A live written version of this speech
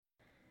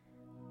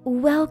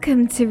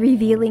Welcome to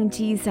Revealing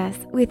Jesus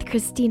with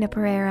Christina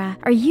Pereira.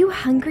 Are you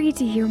hungry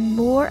to hear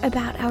more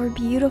about our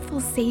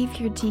beautiful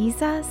Savior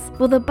Jesus?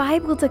 Well, the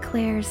Bible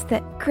declares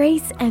that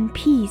grace and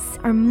peace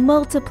are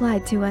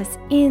multiplied to us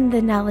in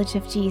the knowledge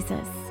of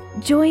Jesus.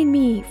 Join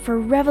me for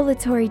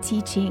revelatory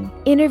teaching,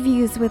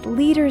 interviews with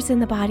leaders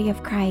in the body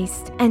of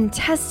Christ, and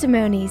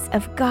testimonies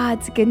of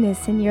God's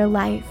goodness in your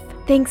life.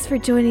 Thanks for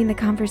joining the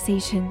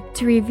conversation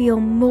to reveal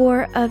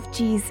more of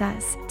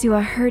Jesus to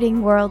a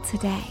hurting world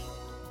today.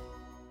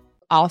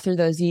 All through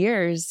those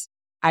years,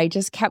 I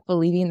just kept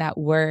believing that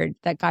word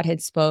that God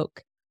had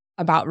spoke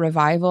about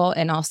revival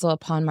and also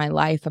upon my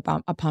life,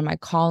 upon my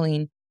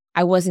calling.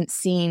 I wasn't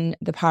seeing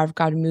the power of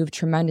God move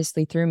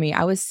tremendously through me.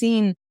 I was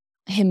seeing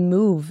him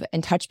move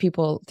and touch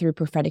people through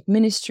prophetic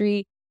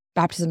ministry,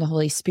 baptism of the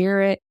Holy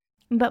Spirit.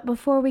 But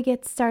before we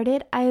get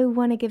started, I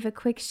want to give a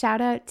quick shout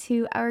out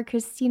to our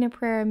Christina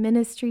Pereira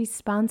Ministry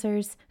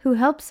sponsors who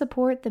help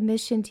support the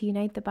mission to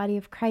unite the body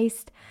of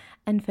Christ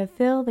and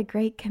fulfill the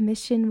Great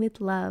Commission with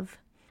love.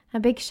 A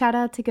big shout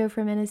out to Go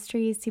For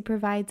Ministries, who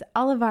provides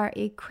all of our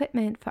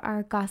equipment for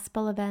our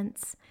gospel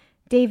events.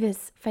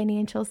 Davis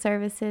Financial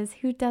Services,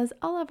 who does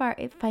all of our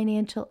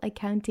financial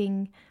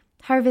accounting.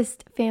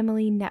 Harvest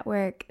Family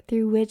Network,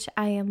 through which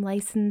I am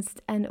licensed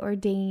and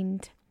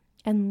ordained.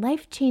 And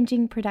Life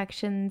Changing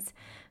Productions,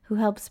 who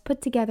helps put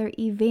together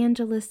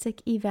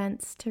evangelistic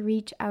events to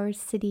reach our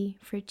city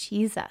for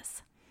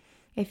Jesus.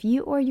 If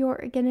you or your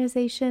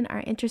organization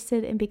are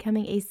interested in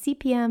becoming a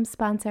CPM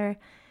sponsor,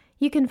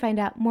 you can find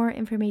out more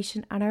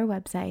information on our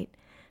website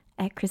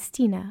at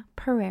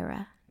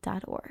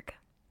christinapereira.org.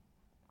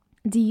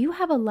 Do you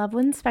have a loved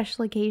one's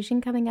special occasion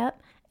coming up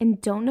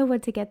and don't know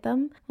what to get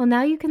them? Well,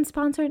 now you can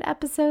sponsor an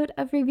episode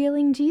of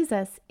Revealing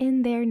Jesus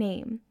in their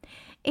name.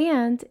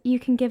 And you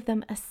can give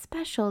them a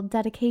special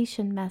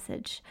dedication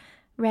message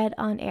read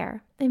on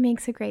air. It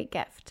makes a great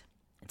gift.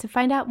 To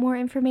find out more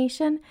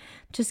information,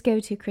 just go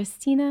to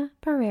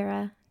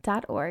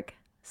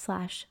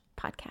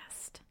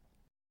christinapereira.org/podcast.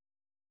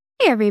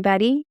 Hey,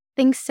 everybody.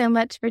 Thanks so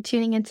much for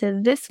tuning into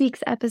this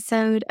week's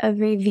episode of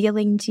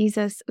Revealing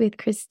Jesus with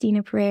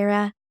Christina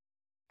Pereira.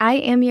 I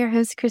am your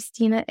host,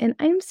 Christina, and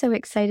I'm so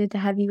excited to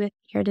have you with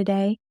me here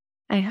today.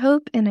 I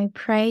hope and I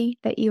pray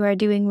that you are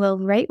doing well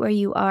right where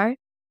you are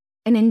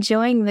and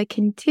enjoying the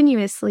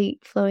continuously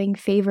flowing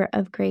favor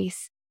of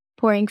grace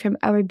pouring from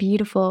our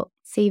beautiful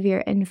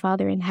Savior and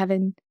Father in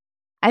heaven.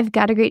 I've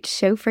got a great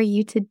show for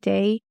you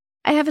today.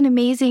 I have an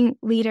amazing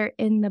leader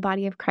in the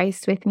body of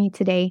Christ with me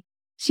today.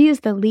 She is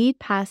the lead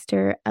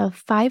pastor of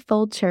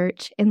Fivefold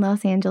Church in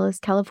Los Angeles,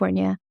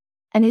 California,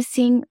 and is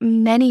seeing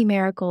many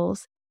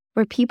miracles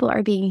where people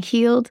are being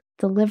healed,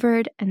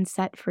 delivered, and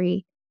set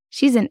free.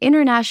 She's an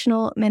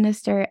international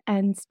minister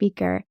and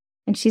speaker,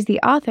 and she's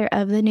the author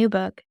of the new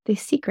book, The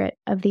Secret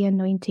of the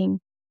Anointing,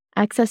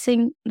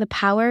 Accessing the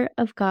Power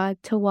of God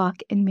to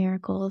Walk in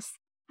Miracles.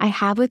 I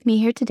have with me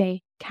here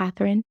today,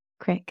 Kathryn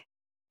Krick.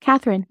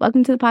 Kathryn,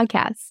 welcome to the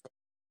podcast.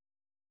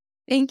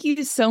 Thank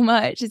you so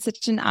much. It's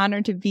such an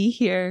honor to be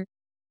here.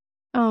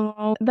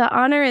 Oh, the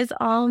honor is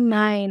all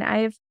mine.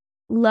 I've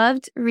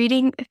loved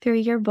reading through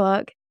your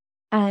book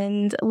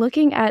and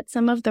looking at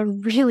some of the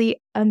really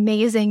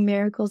amazing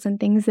miracles and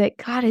things that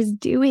God is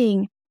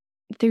doing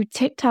through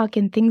TikTok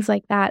and things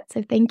like that.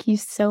 So thank you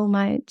so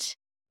much.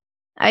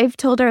 I've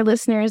told our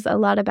listeners a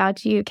lot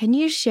about you. Can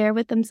you share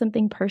with them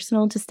something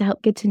personal just to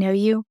help get to know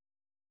you?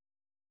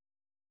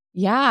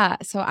 Yeah.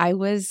 So I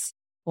was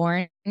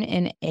born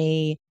in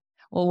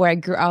where I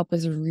grew up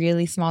was a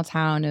really small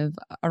town of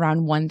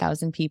around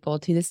 1,000 people.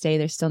 To this day,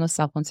 there's still no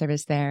cell phone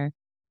service there.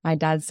 My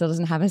dad still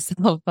doesn't have a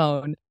cell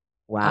phone.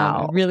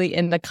 Wow. Really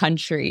in the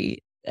country.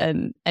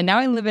 And now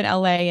I live in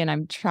LA and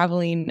I'm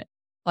traveling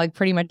like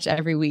pretty much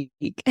every week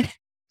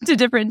to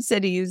different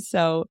cities.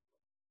 So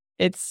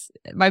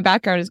my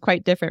background is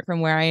quite different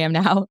from where I am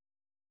now.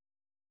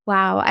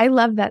 Wow. I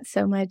love that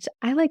so much.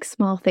 I like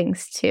small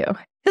things too.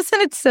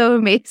 Isn't it so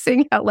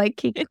amazing how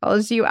he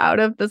calls you out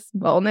of the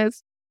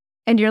smallness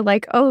and you're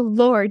like, oh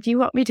Lord, you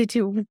want me to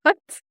do what?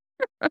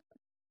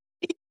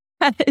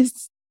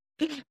 Yes.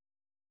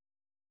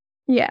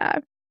 Yeah.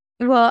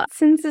 Well,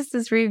 since this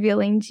is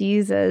Revealing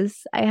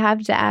Jesus, I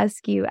have to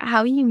ask you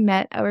how you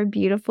met our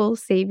beautiful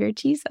Savior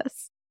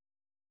Jesus.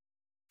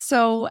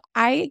 So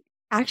I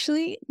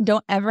actually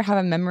don't ever have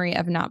a memory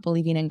of not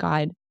believing in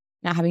God,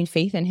 not having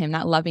faith in him,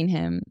 not loving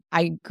him.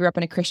 I grew up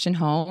in a Christian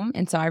home.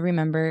 And so I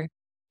remember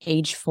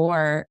age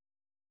 4,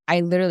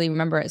 I literally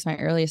remember it's my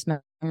earliest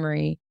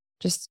memory,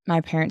 just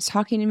my parents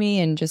talking to me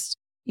and just,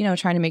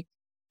 trying to make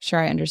sure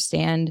I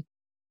understand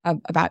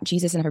about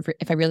Jesus and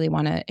if I really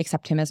want to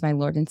accept him as my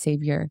Lord and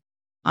Savior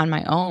on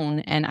my own.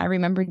 And I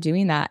remember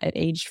doing that at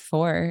age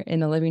 4 in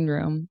the living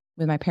room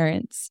with my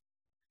parents.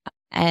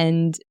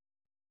 And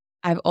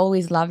I've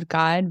always loved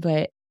God,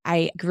 but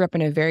I grew up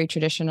in a very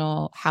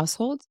traditional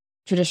household,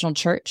 traditional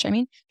church,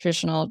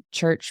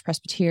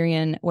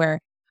 Presbyterian, where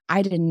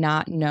I did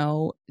not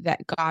know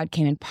that God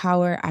came in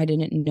power. I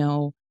didn't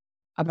know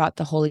about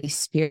the Holy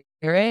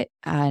Spirit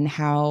and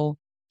how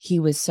he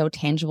was so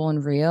tangible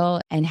and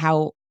real, and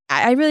how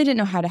I really didn't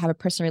know how to have a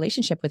personal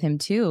relationship with him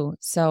too.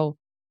 So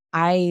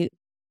I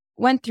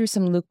went through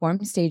some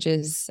lukewarm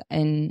stages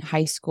in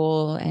high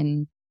school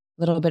and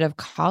a little bit of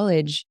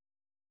college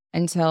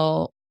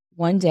until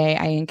one day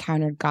I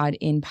encountered God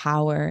in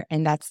power.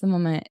 And that's the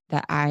moment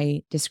that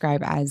I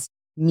describe as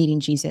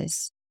meeting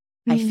Jesus.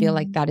 I feel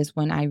like Mm. that is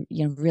when I,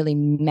 really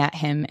met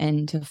him.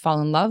 And to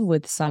fall in love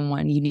with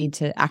someone, you need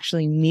to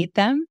actually meet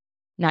them,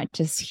 not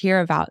just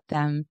hear about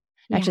them,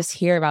 not Yeah. just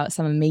hear about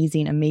some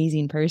amazing,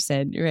 amazing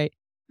person, right?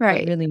 But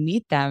Right. really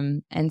meet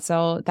them. And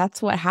so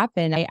that's what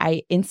happened.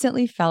 I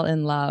instantly fell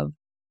in love,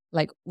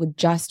 like with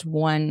just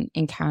one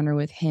encounter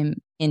with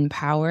him in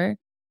power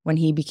when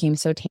he became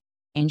so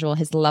tangible.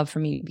 His love for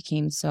me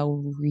became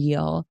so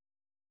real.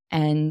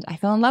 And I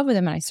fell in love with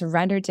him and I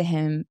surrendered to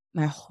him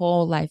my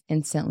whole life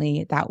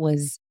instantly. That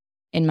was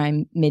in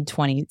my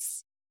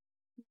mid-20s.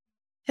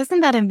 Isn't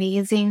that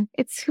amazing?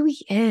 It's who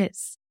he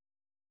is.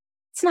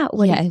 It's not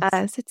what he Yes.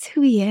 does, it's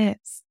who he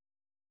is.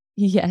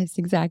 Yes,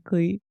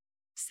 exactly.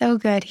 So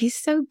good. He's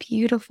so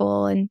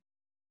beautiful and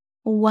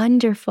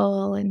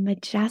wonderful and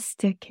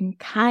majestic and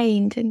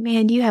kind. And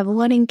man, you have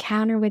one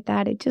encounter with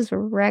that, it just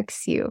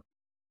wrecks you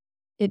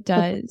It for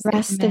the does.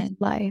 rest of Amen.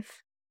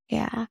 life.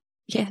 Yeah.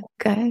 Yeah.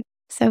 Good.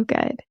 So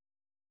good.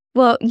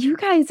 Well, you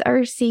guys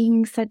are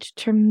seeing such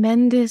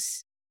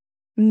tremendous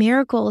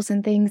miracles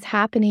and things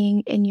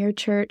happening in your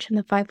church and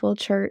the Fivefold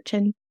Church.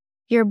 And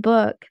your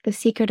book, The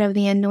Secret of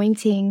the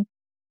Anointing,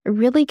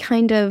 really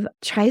kind of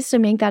tries to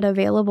make that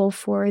available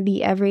for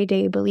the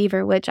everyday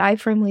believer, which I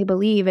firmly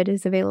believe it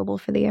is available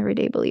for the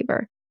everyday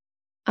believer.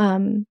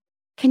 Can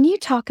you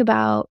talk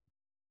about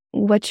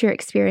what you're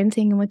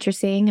experiencing and what you're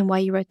seeing and why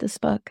you wrote this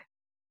book?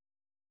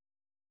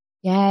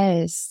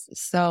 Yes.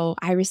 So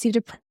I received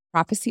a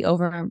prophecy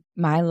over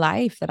my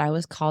life that I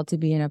was called to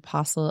be an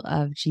apostle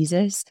of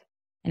Jesus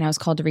and I was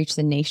called to reach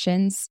the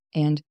nations.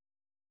 And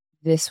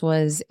this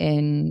was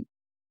in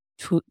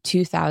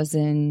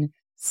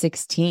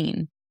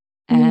 2016.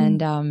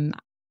 And Mm.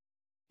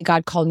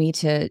 God called me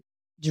to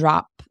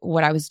drop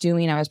what I was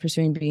doing. I was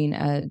pursuing being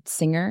a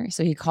singer.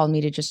 So he called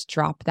me to just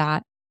drop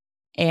that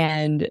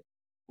and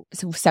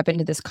so step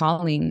into this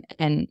calling.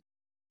 And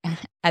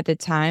at the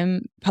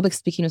time, public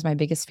speaking was my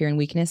biggest fear and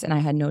weakness. And I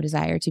had no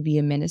desire to be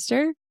a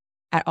minister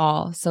at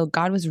all. So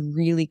God was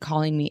really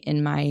calling me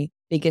in my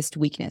biggest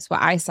weakness,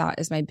 what I saw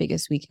as my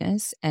biggest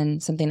weakness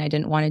and something I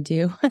didn't want to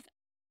do.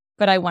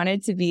 But I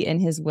wanted to be in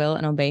his will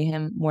and obey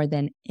him more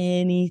than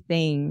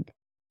anything.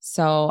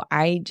 So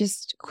I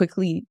just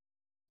quickly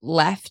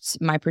left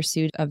my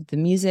pursuit of the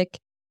music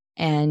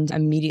and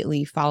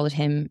immediately followed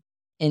him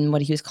in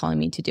what he was calling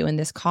me to do in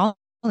this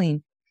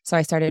calling. So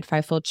I started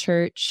Fivefold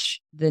Church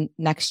the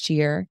next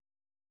year,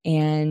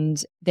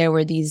 and there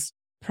were these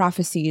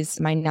prophecies.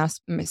 My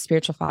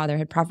spiritual father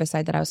had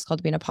prophesied that I was called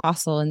to be an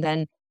apostle. And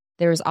then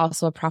there was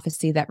also a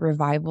prophecy that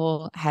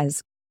revival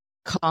has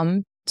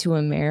come to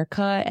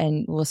America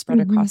and will spread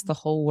across Mhm. the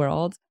whole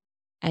world.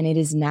 And it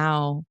is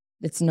now,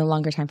 it's no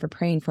longer time for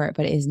praying for it,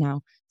 but it is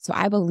now. So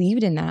I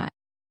believed in that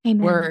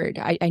Amen. word.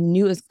 I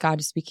knew it was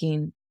God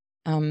speaking,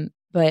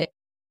 but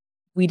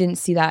we didn't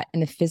see that in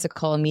the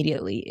physical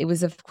immediately. It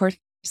was, of course,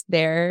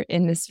 there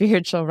in the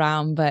spiritual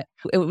realm, but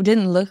it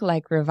didn't look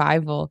like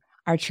revival.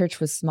 Our church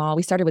was small.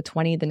 We started with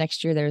 20. The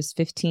next year there was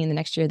 15. The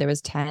next year there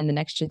was 10. The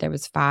next year there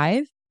was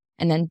 5.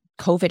 And then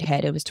COVID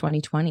hit. It was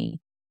 2020.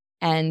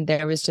 And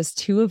there was just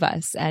 2 of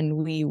us. And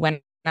we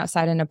went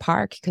outside in a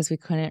park because we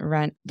couldn't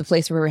rent the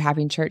place where we were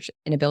having church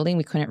in a building.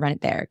 We couldn't rent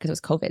it there because it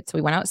was COVID. So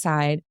we went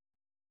outside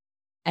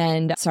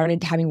and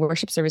started having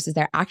worship services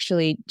there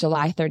actually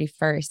July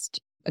 31st,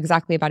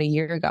 exactly about a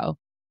year ago.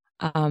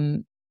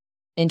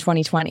 In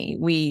 2020,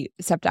 we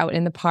stepped out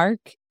in the park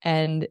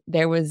and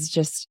there was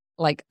just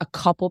like a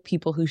couple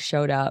people who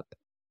showed up.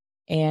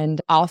 And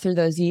all through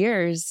those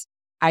years,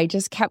 I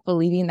just kept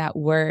believing that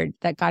word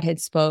that God had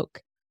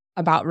spoke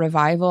about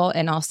revival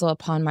and also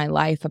upon my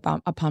life,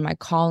 upon my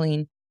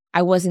calling.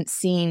 I wasn't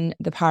seeing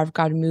the power of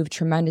God move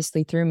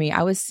tremendously through me.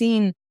 I was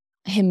seeing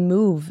him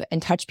move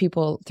and touch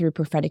people through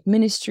prophetic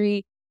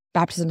ministry,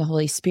 baptism of the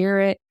Holy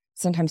Spirit,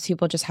 sometimes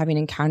people just having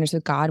encounters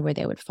with God where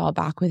they would fall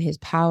back with his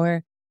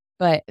power,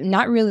 but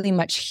not really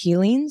much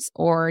healings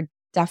or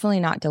definitely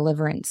not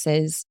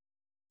deliverances.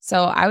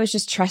 So I was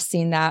just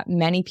trusting that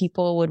many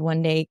people would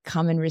one day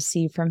come and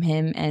receive from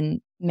him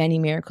and many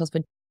miracles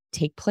would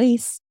take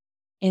place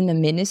in the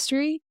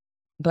ministry.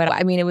 But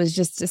I mean, it was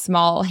just a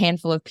small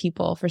handful of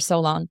people for so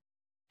long.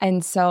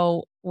 And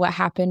so what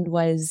happened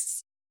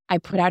was I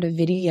put out a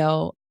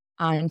video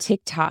on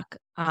TikTok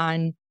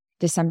on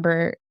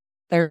December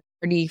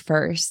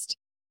 31st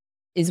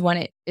is when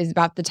it is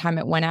about the time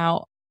it went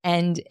out,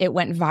 and it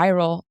went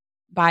viral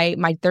by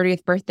my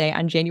 30th birthday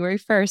on January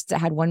 1st. It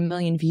had 1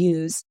 million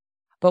views.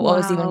 But what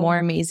was even Wow. more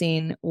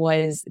amazing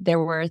was there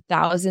were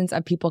thousands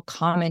of people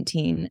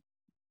commenting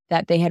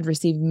that they had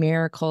received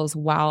miracles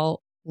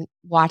while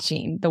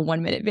watching the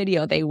 1 minute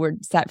video. They were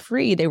set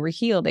free. They were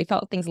healed. They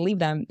felt things leave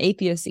them.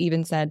 Atheists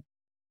even said,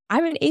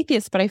 I'm an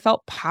atheist, but I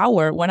felt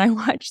power when I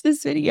watched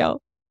this video.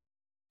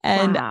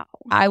 And Wow.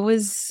 I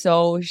was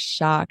so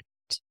shocked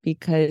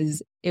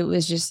because it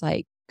was just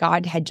like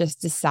God had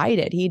just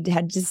decided. He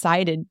had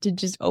decided to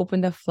just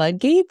open the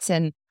floodgates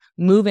and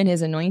move in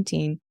his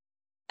anointing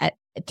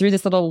through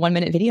this little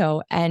 1-minute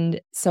video.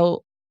 And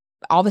so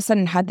all of a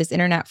sudden had this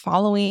internet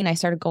following. I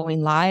started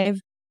going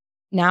live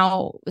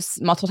now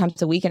multiple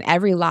times a week, and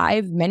every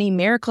live, many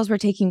miracles were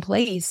taking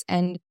place.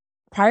 And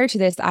prior to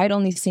this, I'd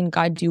only seen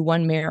God do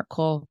one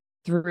miracle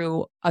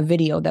through a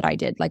video that I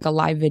did, like a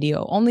live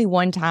video, only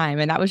one time.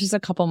 And that was just a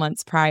couple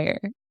months prior.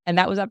 And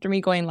that was after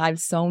me going live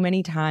so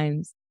many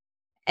times.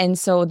 And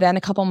so then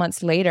a couple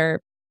months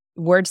later,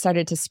 word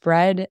started to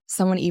spread.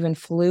 Someone even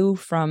flew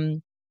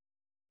from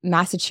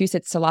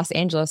Massachusetts to Los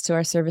Angeles to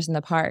our service in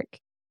the park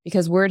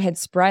because word had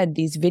spread.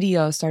 These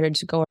videos started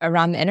to go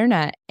around the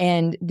internet.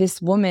 And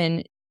this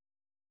woman,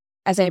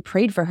 as I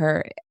prayed for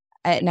her,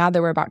 now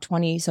there were about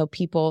 20 so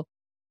people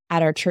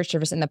at our church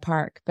service in the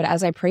park. But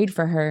as I prayed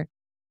for her,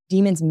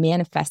 demons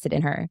manifested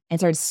in her and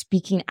started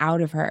speaking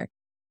out of her.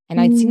 And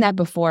I'd seen that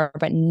before,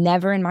 but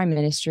never in my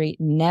ministry,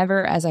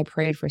 never as I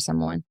prayed for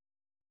someone.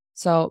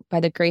 So by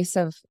the grace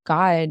of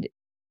God,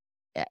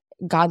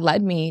 God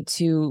led me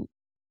to,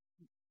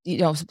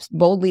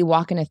 boldly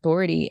walk in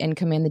authority and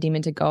command the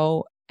demon to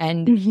go.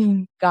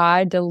 And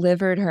God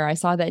delivered her. I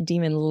saw that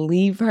demon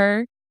leave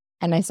her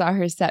and I saw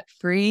her set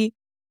free.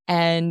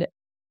 And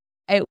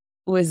it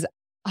was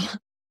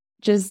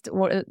just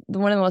one of the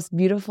most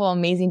beautiful,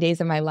 amazing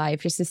days of my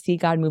life, just to see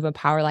God move in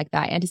power like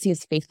that and to see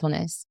his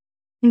faithfulness.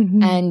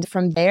 And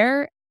from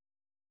there,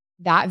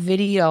 that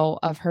video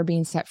of her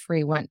being set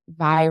free went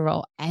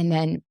viral. And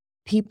then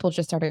people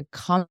just started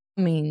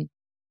coming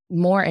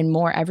more and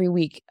more every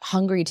week,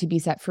 hungry to be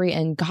set free.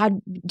 And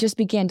God just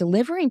began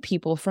delivering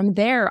people from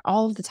there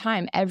all of the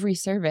time, every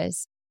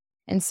service.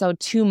 And so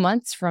 2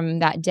 months from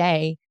that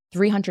day,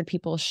 300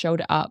 people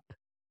showed up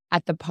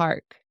at the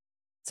park.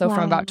 So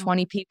from about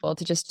 20 people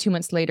to just 2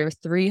 months later,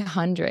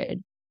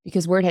 300,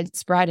 because word had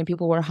spread and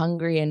people were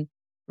hungry and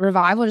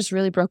revival just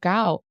really broke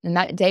out. And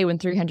that day when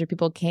 300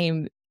 people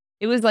came,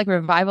 it was like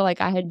revival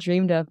like I had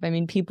dreamed of. I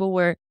mean, people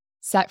were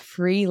set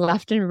free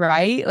left and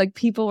right. Like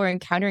people were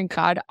encountering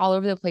God all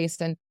over the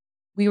place. And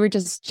we were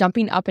just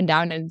jumping up and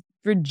down and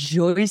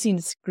rejoicing,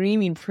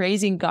 screaming,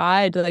 praising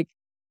God, like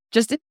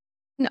just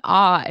in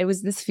awe. It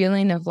was this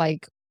feeling of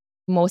like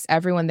most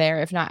everyone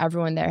there, if not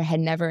everyone there, had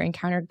never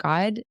encountered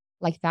God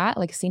like that,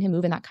 like seen him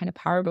move in that kind of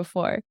power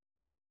before.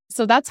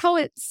 So that's how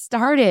it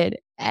started.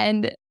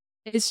 And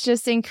it's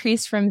just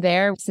increased from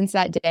there since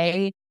that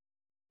day.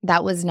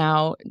 That was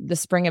now the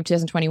spring of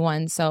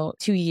 2021. So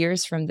 2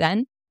 years from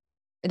then,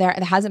 there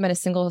hasn't been a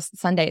single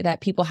Sunday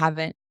that people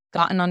haven't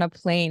gotten on a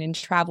plane and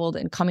traveled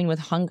and coming with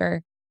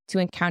hunger to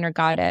encounter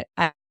God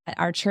at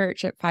our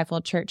church, at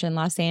Fivefold Church in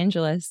Los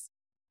Angeles.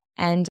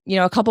 And,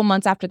 a couple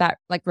months after that,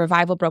 like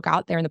revival broke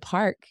out there in the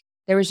park,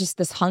 there was just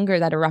this hunger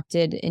that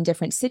erupted in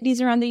different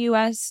cities around the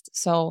US.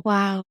 So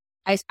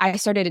I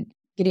started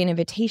getting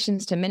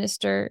invitations to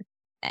minister.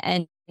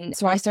 And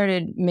so I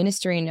started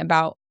ministering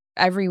about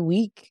every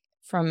week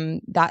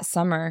from that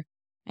summer.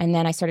 And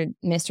then I started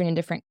ministering in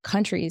different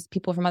countries.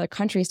 People from other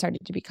countries started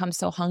to become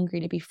so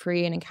hungry to be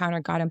free and encounter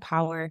God in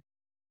power.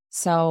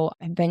 So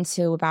I've been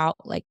to about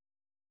like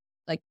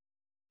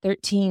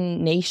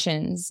 13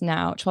 nations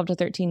now, 12 to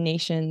 13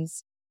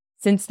 nations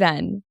since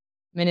then,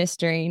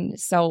 ministering.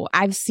 So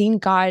I've seen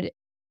God.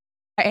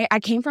 I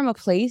came from a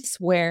place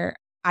where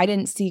I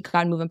didn't see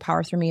God move in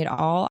power through me at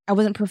all. I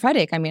wasn't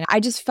prophetic. I mean, I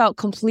just felt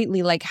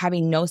completely like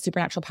having no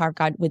supernatural power of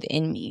God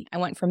within me. I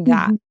went from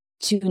that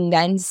to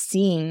then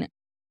seeing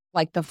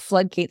like the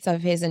floodgates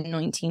of his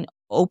anointing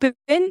open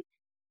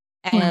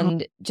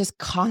and just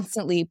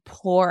constantly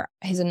pour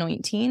his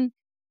anointing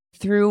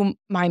through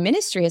my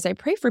ministry as I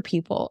pray for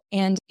people.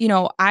 And,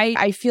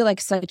 I feel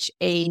like such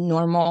a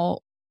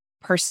normal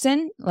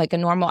person, like a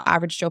normal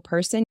average Joe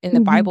person. In the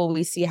Bible,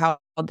 we see how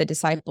the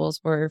disciples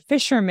were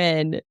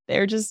fishermen.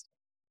 They're just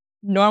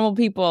normal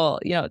people,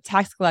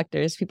 tax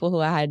collectors, people who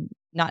had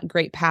not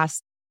great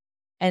past.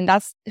 And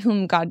that's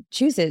whom God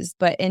chooses.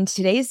 But in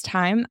today's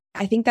time,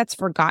 I think that's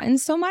forgotten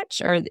so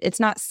much, or it's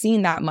not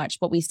seen that much,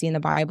 what we see in the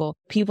Bible.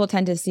 People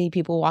tend to see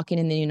people walking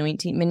in the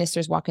anointing,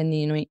 ministers walking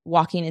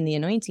in the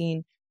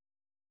anointing,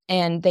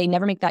 and they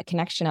never make that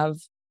connection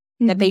of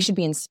that they should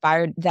be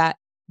inspired, that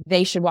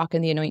they should walk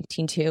in the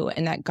anointing too,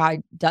 and that God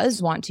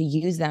does want to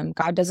use them.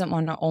 God doesn't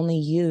want to only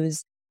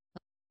use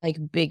like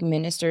big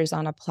ministers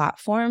on a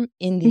platform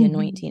in the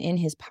anointing, in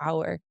his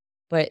power.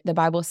 But the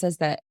Bible says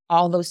that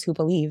all those who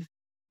believe,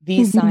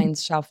 these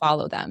signs shall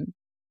follow them.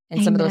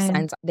 And some of those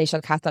signs, they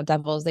shall cast out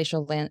devils, they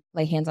shall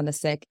lay hands on the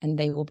sick, and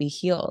they will be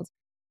healed.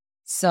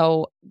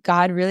 So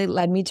God really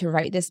led me to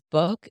write this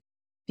book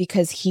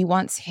because he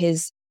wants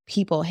his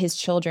people, his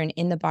children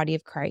in the body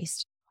of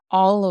Christ,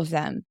 all of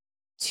them,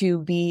 to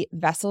be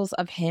vessels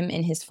of him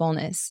in his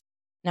fullness,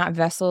 not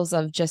vessels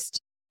of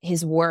just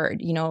his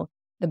word.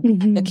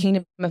 The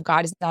kingdom of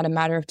God is not a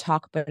matter of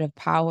talk, but of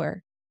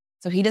power.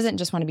 So he doesn't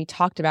just want to be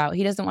talked about.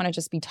 He doesn't want to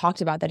just be talked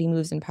about that he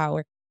moves in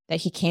power,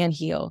 that he can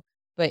heal,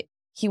 but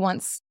he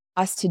wants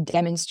us to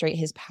demonstrate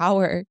his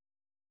power,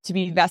 to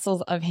be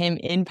vessels of him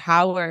in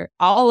power,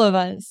 all of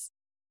us.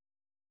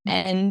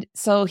 And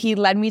so he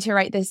led me to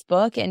write this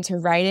book and to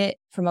write it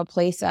from a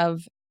place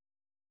of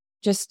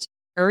just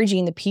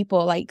urging the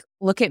people, like,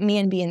 look at me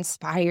and be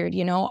inspired.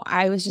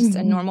 I was just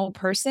a normal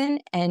person,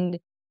 and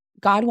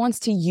God wants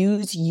to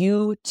use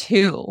you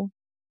too.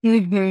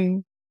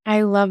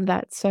 I love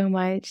that so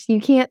much.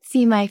 You can't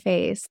see my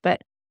face,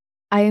 but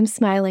I am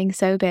smiling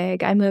so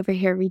big. I'm over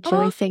here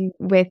rejoicing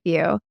with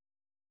you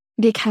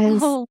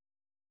because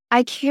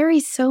I carry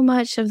so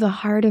much of the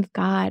heart of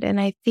God, and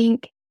I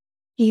think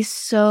he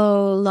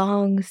so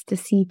longs to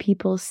see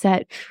people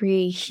set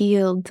free,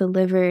 healed,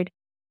 delivered.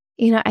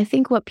 I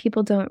think what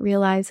people don't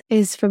realize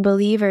is for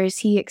believers,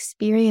 he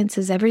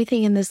experiences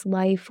everything in this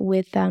life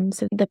with them.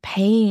 So the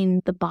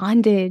pain, the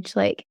bondage,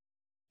 like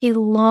he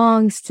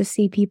longs to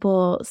see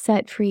people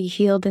set free,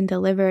 healed, and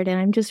delivered. And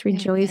I'm just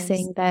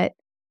rejoicing that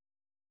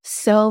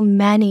so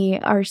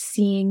many are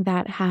seeing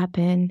that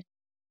happen.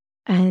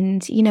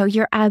 And,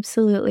 you're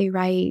absolutely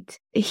right.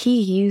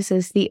 He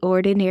uses the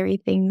ordinary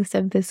things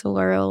of this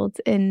world.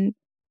 And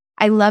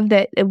I love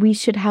that we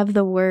should have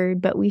the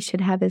word, but we should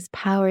have his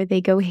power.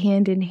 They go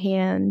hand in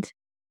hand,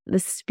 the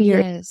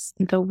spirit,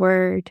 and the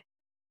word.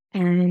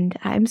 And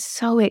I'm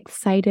so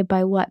excited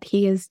by what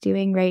he is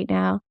doing right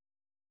now.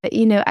 But,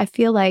 I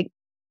feel like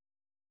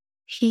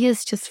he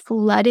is just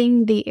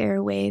flooding the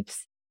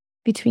airwaves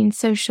between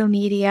social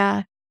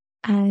media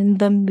and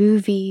the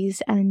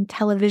movies and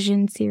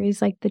television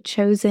series like The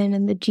Chosen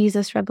and The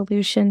Jesus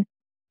Revolution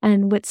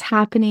and what's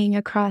happening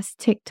across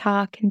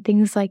TikTok and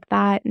things like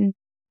that. And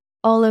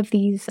all of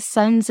these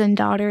sons and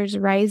daughters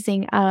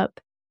rising up.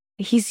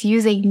 He's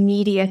using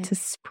media to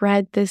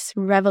spread this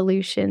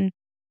revolution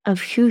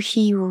of who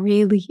he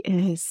really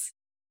is.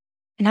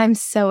 And I'm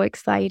so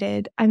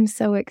excited. I'm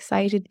so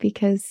excited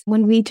because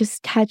when we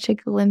just catch a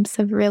glimpse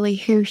of really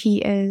who he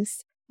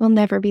is, we'll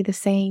never be the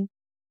same.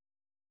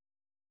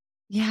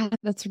 Yeah,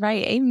 that's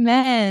right.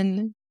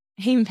 Amen.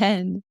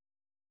 Amen.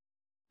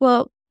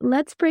 Well,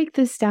 let's break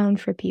this down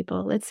for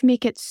people. Let's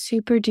make it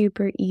super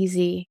duper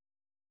easy.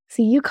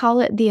 So you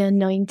call it the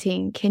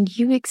anointing. Can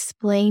you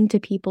explain to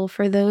people,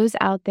 for those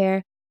out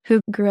there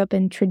who grew up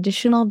in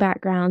traditional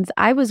backgrounds?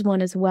 I was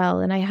one as well,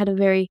 and I had a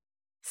very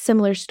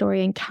similar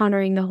story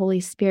encountering the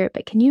Holy Spirit.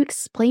 But can you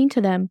explain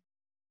to them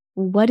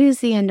what is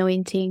the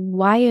anointing,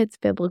 why it's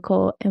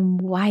biblical, and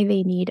why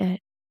they need it?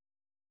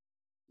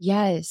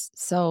 Yes.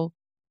 So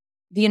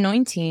the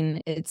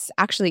anointing, it's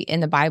actually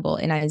in the Bible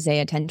in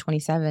Isaiah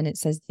 10:27. It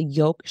says the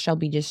yoke shall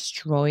be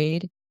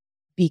destroyed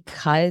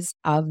because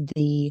of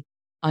the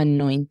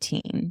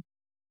anointing.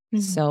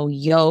 So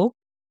yoke,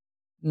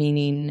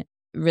 meaning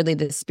really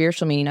the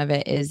spiritual meaning of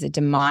it, is a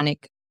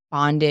demonic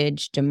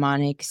bondage,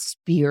 demonic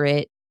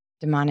spirit,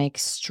 demonic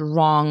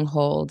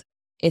stronghold.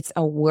 It's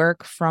a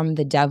work from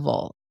the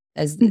devil,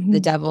 as the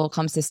devil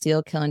comes to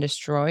steal, kill, and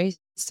destroy.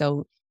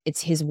 So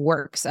it's his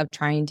works of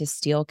trying to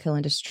steal, kill,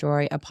 and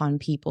destroy upon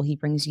people. He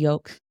brings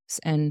yokes,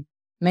 and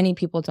many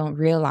people don't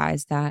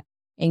realize that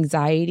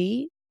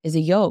anxiety is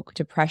a yoke.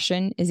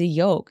 Depression is a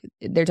yoke.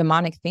 They're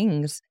demonic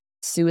things.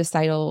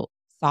 Suicidal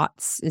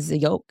thoughts is a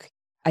yoke.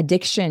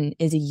 Addiction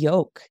is a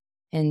yoke.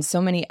 And so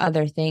many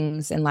other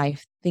things in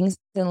life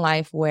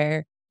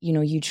where,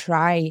 you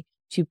try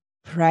to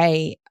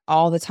pray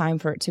all the time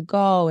for it to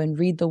go and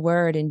read the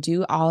word and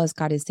do all as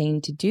God is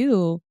saying to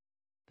do.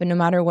 But no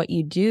matter what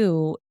you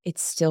do, it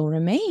still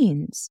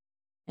remains.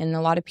 And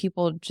a lot of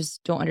people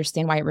just don't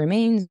understand why it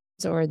remains,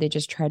 or they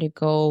just try to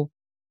go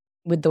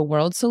with the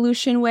world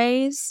solution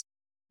ways,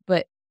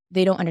 but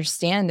they don't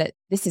understand that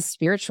this is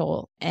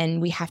spiritual and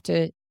we have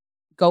to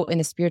go in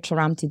the spiritual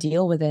realm to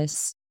deal with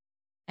this.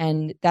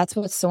 And that's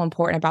what's so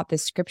important about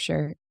this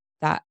scripture,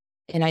 that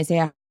in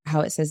Isaiah,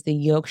 how it says the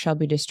yoke shall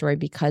be destroyed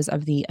because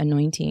of the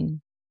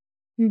anointing.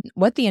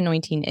 What the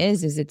anointing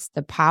is it's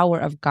the power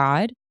of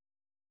God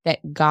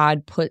that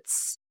God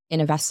puts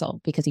in a vessel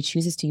because he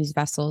chooses to use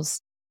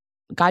vessels.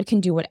 God can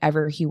do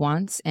whatever he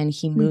wants, and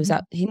he moves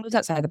out. He moves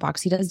outside the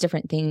box. He does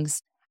different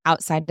things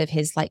outside of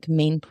his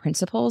main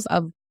principles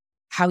of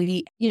how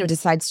he,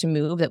 decides to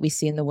move that we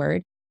see in the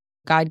word.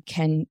 God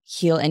can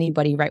heal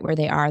anybody right where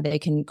they are. They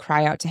can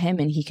cry out to him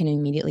and he can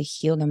immediately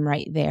heal them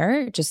right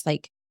there, just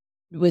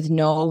with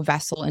no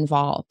vessel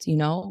involved,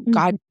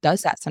 God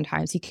does that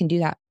sometimes. He can do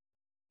that.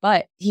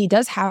 But he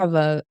does have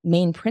a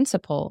main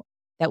principle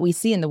that we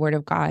see in the word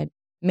of God,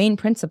 main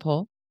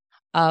principle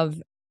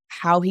of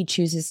how he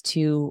chooses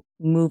to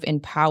move in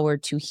power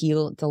to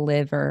heal,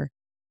 deliver,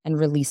 and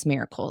release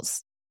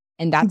miracles.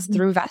 And that's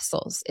through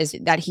vessels, is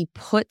that he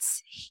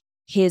puts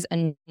his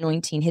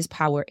anointing, his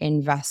power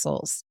in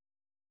vessels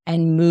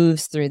and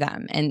moves through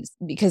them. And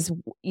because,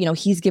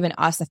 he's given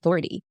us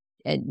authority.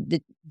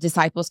 The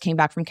disciples came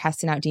back from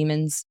casting out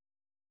demons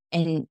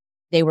and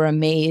they were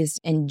amazed.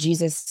 And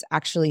Jesus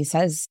actually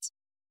says,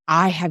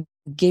 I have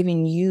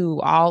given you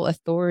all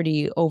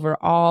authority over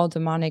all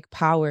demonic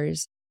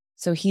powers.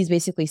 So he's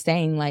basically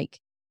saying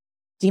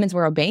demons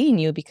were obeying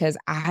you because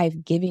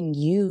I've given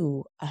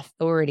you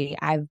authority.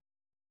 I've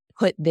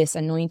put this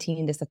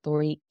anointing, this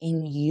authority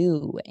in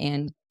you.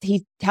 And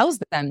he tells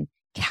them,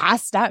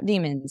 cast out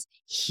demons,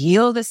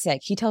 heal the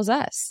sick. He tells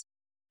us.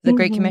 the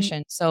Great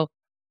Commission. So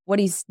what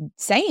he's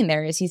saying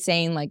there is he's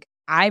saying, like,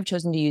 I've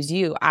chosen to use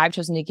you. I've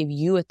chosen to give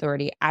you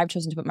authority. I've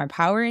chosen to put my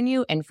power in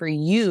you and for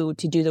you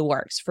to do the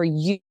works, for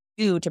you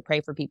to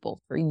pray for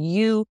people, for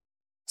you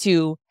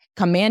to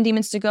command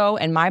demons to go,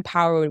 and my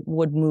power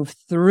would move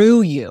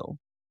through you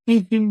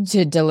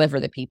to deliver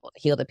the people,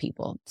 to heal the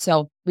people.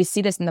 So we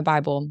see this in the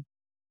Bible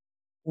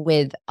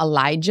with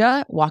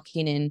Elijah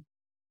walking in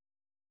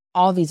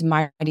all these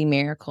mighty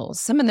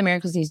miracles. Some of the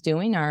miracles he's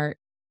doing are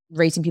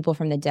raising people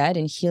from the dead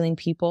and healing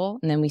people.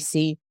 And then we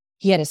see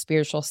he had a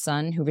spiritual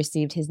son who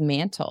received his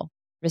mantle,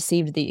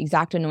 received the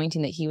exact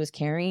anointing that he was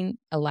carrying.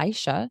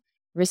 Elisha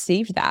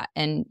received that,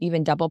 and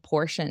even double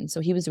portion.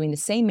 So he was doing the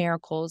same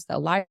miracles that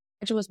Elijah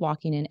was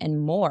walking in and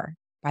more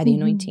by the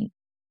anointing.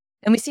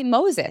 And we see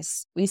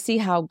Moses. We see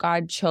how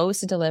God chose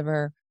to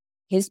deliver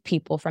his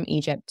people from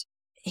Egypt.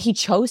 He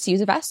chose to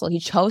use a vessel. He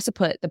chose to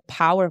put the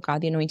power of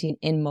God, the anointing,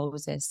 in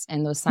Moses.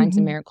 And those signs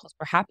and miracles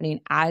were happening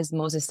as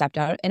Moses stepped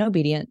out in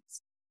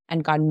obedience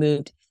and God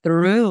moved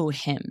through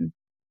him.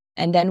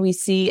 And then we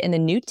see in the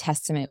New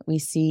Testament, we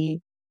see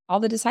all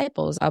the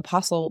disciples.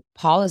 Apostle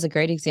Paul is a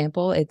great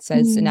example. It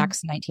says in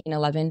Acts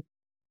 19:11,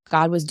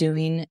 God was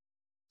doing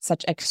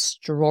such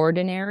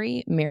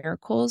extraordinary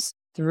miracles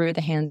through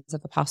the hands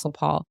of Apostle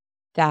Paul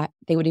that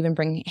they would even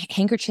bring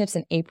handkerchiefs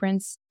and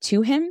aprons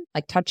to him,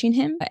 like touching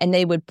him. And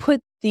they would put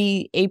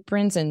the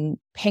aprons and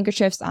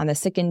handkerchiefs on the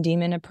sick and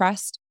demon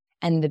oppressed,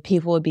 and the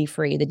people would be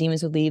free. The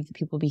demons would leave, the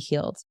people would be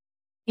healed.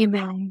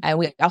 Amen. And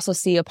we also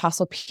see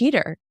Apostle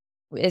Peter.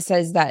 It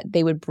says that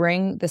they would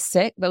bring those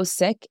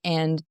sick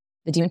and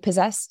the demon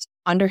possessed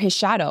under his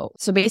shadow.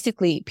 So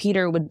basically,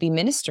 Peter would be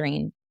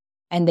ministering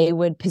and they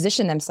would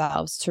position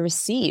themselves to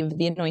receive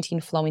the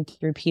anointing flowing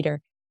through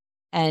Peter.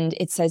 And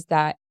it says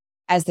that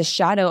as the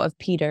shadow of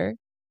Peter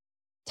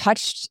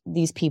touched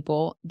these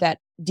people, that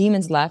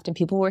demons left and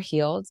people were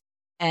healed.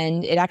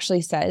 And it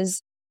actually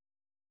says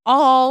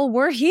all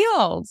were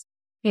healed.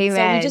 Amen.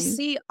 So we just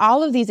see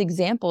all of these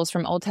examples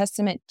from Old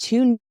Testament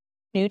to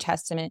New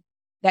Testament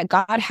that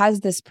God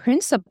has this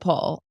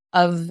principle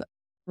of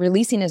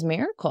releasing his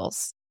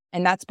miracles.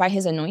 And that's by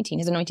his anointing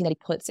that he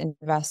puts in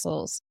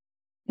vessels.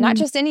 Not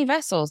just any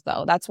vessels,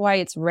 though. That's why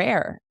it's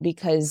rare,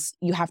 because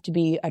you have to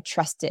be a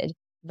trusted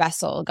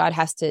vessel. God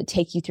has to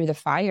take you through the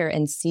fire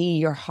and see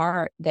your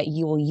heart, that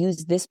you will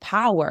use this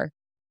power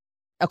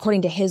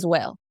according to his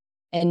will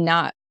and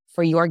not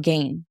for your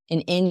gain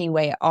in any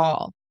way at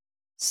all.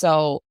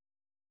 So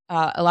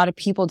a lot of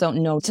people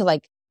don't know to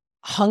like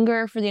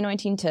hunger for the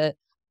anointing, to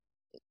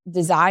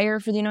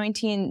desire for the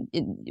anointing.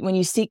 When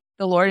you seek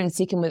the Lord and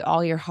seek him with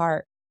all your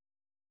heart,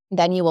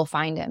 then you will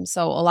find him.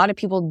 So a lot of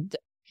people,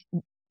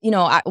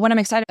 what I'm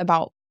excited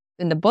about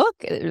in the book,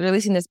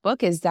 releasing this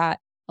book, is that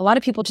a lot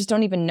of people just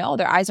don't even know.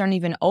 Their eyes aren't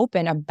even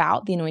open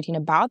about the anointing,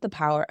 about the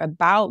power,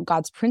 about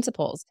God's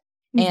principles,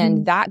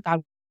 and that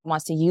God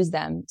wants to use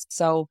them.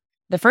 So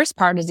the first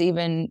part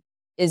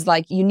is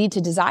like, you need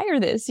to desire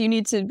this. You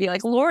need to be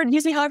like, Lord,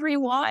 use me however you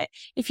want.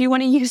 If you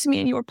want to use me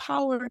in your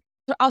power,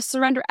 I'll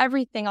surrender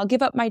everything. I'll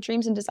give up my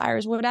dreams and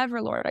desires,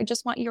 whatever, Lord. I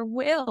just want your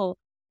will.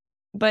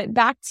 But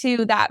back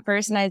to that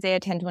verse in Isaiah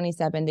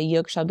 10:27, the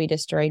yoke shall be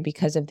destroyed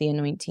because of the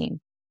anointing.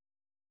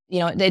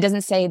 It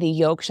doesn't say the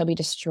yoke shall be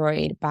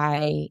destroyed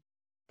by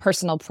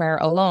personal prayer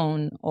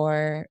alone,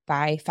 or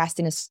by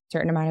fasting a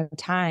certain amount of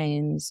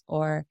times,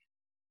 or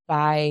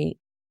by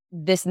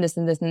this and this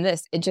and this and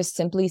this. It just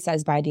simply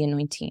says by the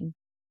anointing.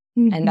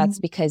 And that's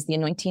because the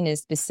anointing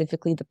is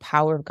specifically the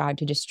power of God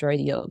to destroy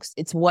the yokes.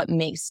 It's what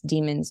makes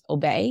demons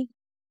obey.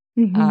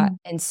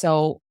 And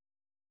so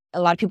a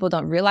lot of people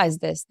don't realize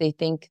this. They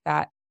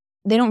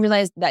don't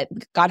realize that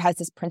God has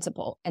this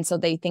principle. And so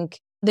they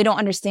don't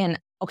understand,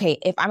 okay,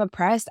 if I'm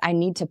oppressed, I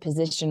need to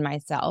position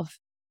myself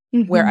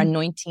where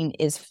anointing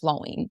is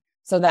flowing,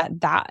 so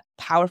that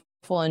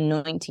powerful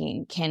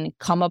anointing can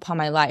come upon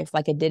my life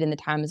like it did in the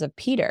times of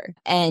Peter.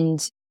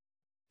 And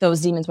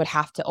those demons would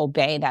have to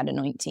obey that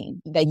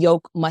anointing. The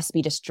yoke must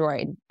be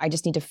destroyed. I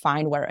just need to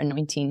find where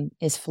anointing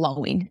is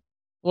flowing,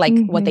 like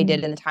what they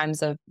did in the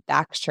times of the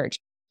Acts church.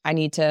 I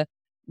need to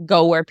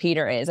go where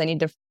Peter is. I need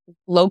to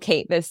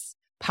locate this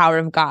power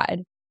of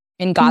God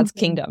in God's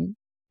kingdom.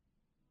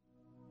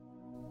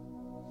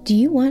 Do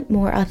you want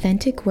more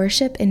authentic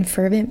worship and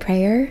fervent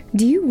prayer?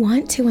 Do you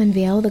want to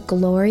unveil the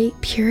glory,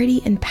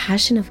 purity, and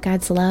passion of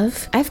God's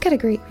love? I've got a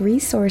great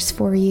resource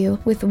for you.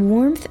 With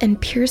warmth and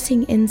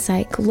piercing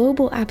insight,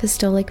 global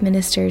apostolic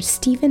ministers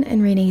Stephen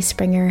and Renee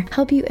Springer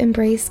help you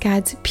embrace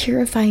God's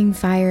purifying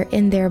fire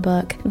in their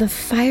book, The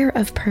Fire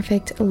of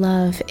Perfect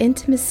Love,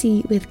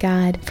 Intimacy with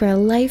God for a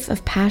Life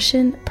of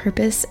Passion,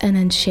 Purpose, and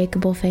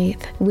Unshakable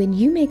Faith. When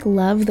you make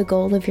love the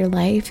goal of your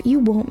life, you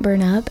won't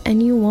burn up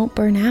and you won't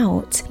burn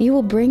out. You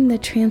will bring the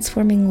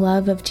transforming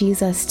love of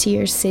Jesus to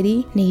your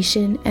city,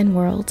 nation, and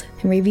world.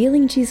 And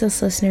Revealing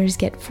Jesus listeners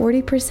get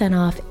 40%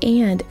 off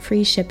and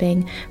free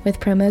shipping with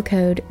promo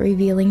code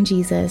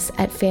RevealingJesus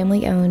at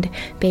family-owned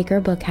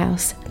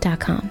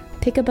bakerbookhouse.com.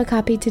 Pick up a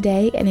copy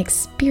today and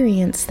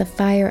experience the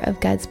fire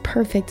of God's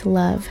perfect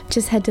love.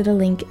 Just head to the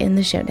link in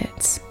the show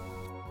notes.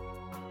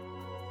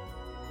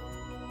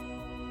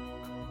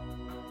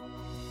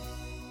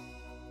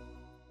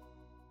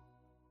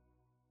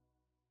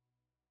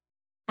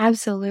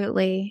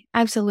 Absolutely.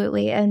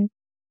 Absolutely. And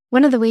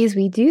one of the ways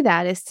we do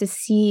that is to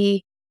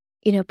see,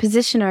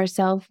 position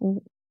ourselves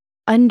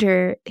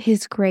under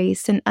his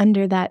grace and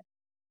under that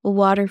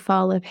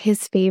waterfall of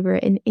his favor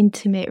and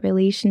intimate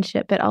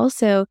relationship, but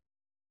also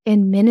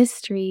in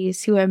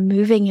ministries who are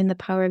moving in the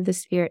power of the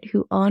Spirit,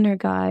 who honor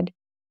God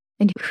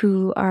and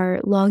who are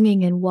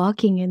longing and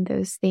walking in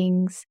those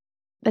things.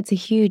 That's a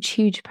huge,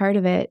 huge part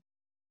of it.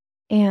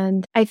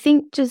 And I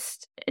think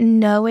just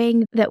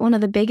knowing that one of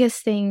the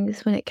biggest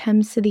things when it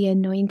comes to the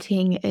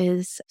anointing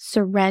is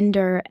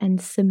surrender and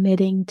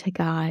submitting to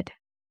God.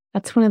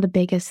 That's one of the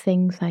biggest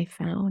things I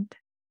found.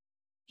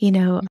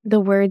 The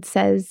word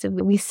says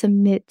we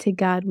submit to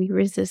God, we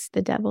resist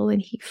the devil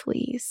and he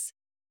flees.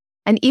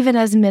 And even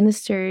as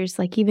ministers,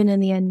 like even in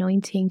the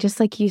anointing, just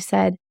like you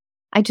said,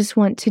 I just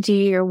want to do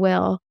your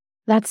will.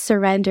 That's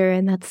surrender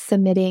and that's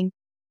submitting.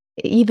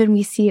 Even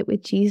we see it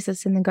with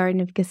Jesus in the Garden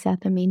of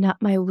Gethsemane,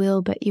 not my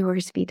will, but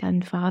yours be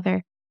done,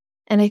 Father.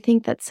 And I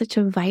think that's such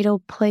a vital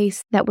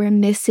place that we're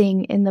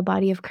missing in the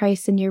body of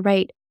Christ. And you're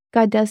right,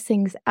 God does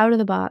things out of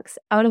the box,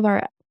 out of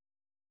our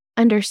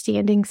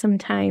understanding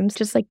sometimes,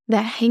 just like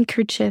the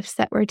handkerchiefs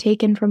that were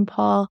taken from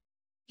Paul.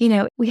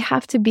 We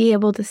have to be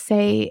able to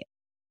say,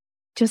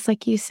 just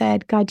like you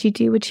said, God, you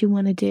do what you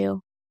want to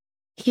do.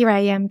 Here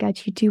I am,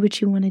 God, you do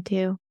what you want to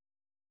do.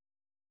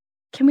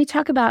 Can we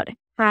talk about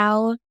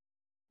how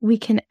we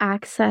can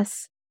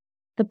access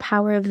the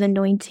power of the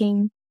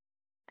anointing?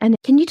 And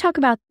can you talk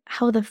about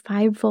how the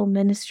fivefold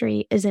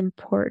ministry is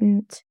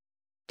important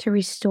to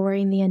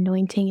restoring the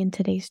anointing in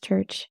today's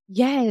church?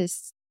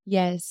 Yes.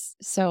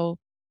 So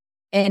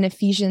in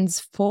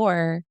Ephesians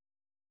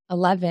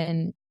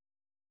 4:11,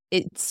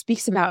 it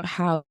speaks about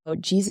how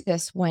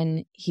Jesus,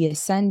 when he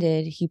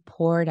ascended, he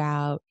poured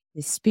out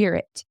his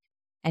Spirit.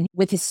 And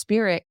with his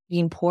Spirit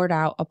being poured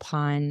out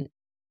upon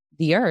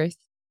the earth,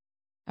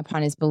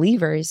 upon his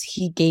believers,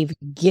 he gave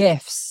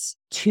gifts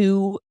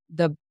to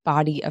the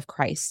body of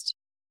Christ.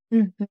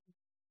 Mm-hmm.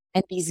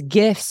 And these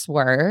gifts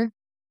were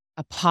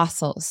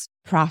apostles,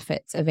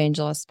 prophets,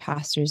 evangelists,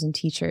 pastors, and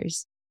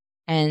teachers.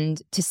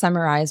 And to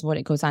summarize what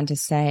it goes on to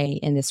say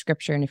in the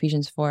scripture in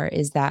Ephesians 4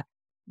 is that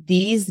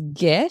these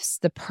gifts,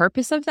 the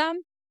purpose of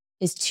them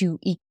is to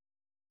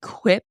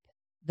equip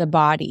the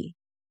body.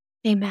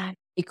 Amen.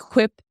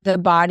 Equip the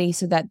body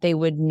so that they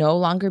would no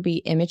longer be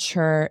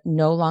immature,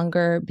 no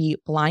longer be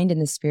blind in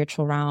the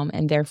spiritual realm,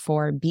 and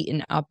therefore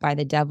beaten up by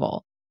the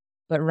devil,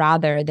 but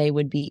rather they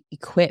would be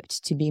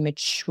equipped to be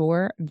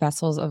mature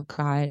vessels of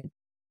God,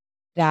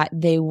 that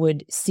they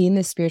would see in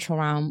the spiritual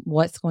realm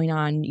what's going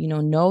on,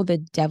 know the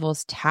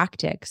devil's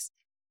tactics,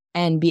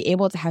 and be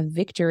able to have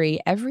victory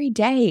every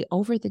day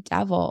over the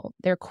devil.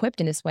 They're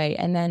equipped in this way,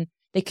 and then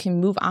they can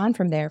move on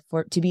from there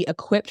to be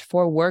equipped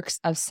for works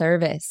of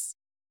service,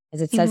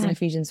 as it says in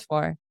Ephesians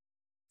 4,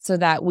 so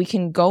that we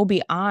can go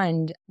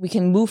beyond, we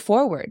can move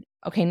forward.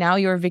 Okay, now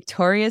you're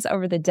victorious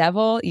over the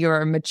devil.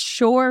 You're a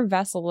mature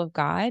vessel of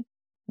God,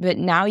 but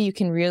now you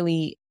can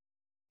really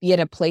be at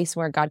a place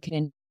where God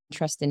can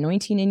entrust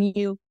anointing in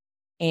you,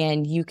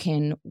 and you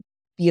can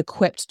be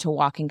equipped to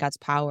walk in God's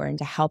power and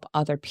to help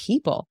other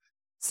people.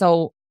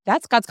 So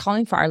that's God's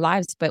calling for our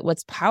lives. But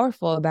what's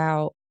powerful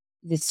about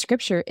this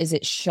scripture is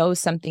it shows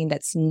something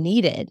that's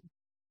needed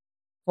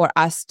for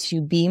us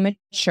to be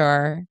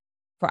mature,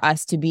 for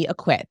us to be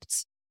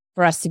equipped,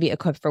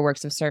 for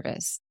works of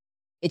service.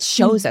 It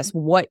shows us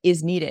what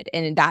is needed.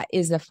 And that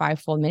is the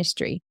fivefold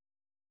ministry,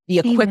 the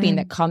equipping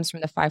that comes from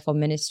the fivefold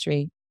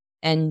ministry.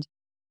 And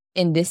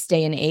in this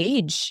day and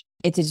age,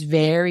 it is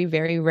very,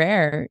 very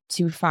rare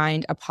to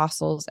find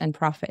apostles and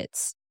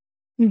prophets,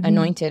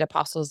 anointed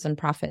apostles and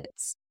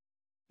prophets.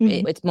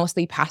 It's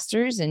mostly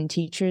pastors and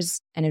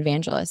teachers and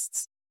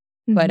evangelists.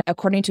 But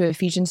according to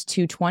Ephesians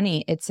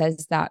 2:20, it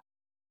says that,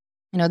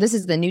 this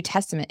is the New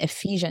Testament,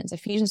 Ephesians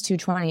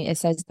 2:20, it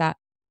says that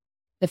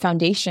the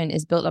foundation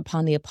is built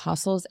upon the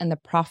apostles and the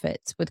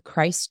prophets, with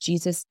Christ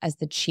Jesus as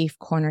the chief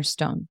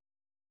cornerstone.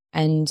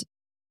 And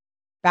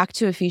back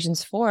to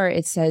Ephesians 4,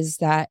 it says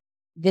that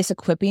this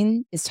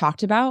equipping is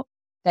talked about,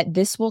 that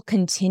this will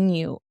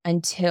continue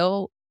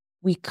until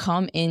we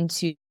come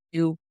into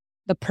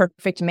the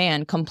perfect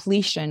man,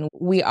 completion.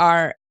 We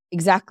are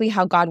exactly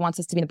how God wants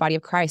us to be in the body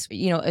of Christ,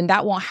 and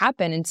that won't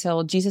happen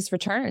until Jesus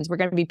returns. We're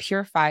going to be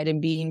purified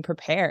and being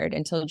prepared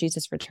until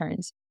Jesus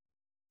returns.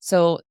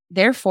 So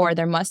therefore,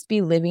 there must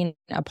be living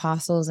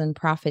apostles and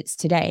prophets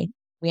today.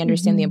 We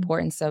understand the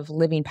importance of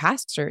living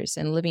pastors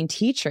and living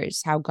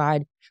teachers, how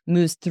God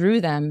moves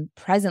through them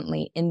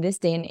presently in this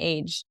day and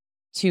age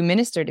to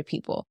minister to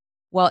people.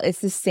 Well, it's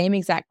the same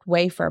exact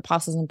way for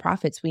apostles and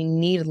prophets. We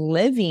need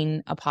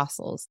living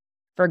apostles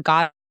for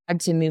God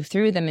to move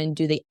through them and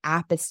do the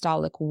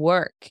apostolic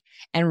work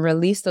and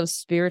release those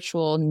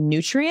spiritual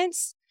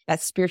nutrients,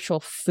 that spiritual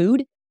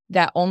food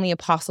that only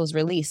apostles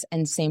release.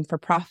 And same for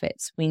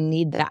prophets. We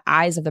need the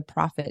eyes of the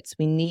prophets.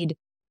 We need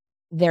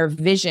their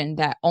vision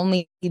that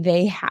only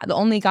they have,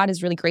 only God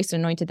has really graced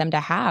and anointed them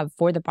to have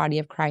for the body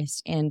of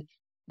Christ, and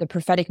the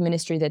prophetic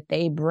ministry that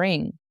they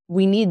bring.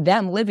 We need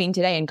them living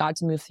today and God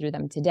to move through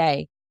them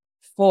today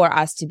for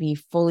us to be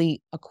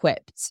fully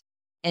equipped.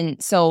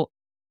 And so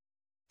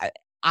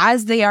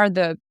as they are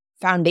the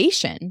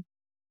foundation,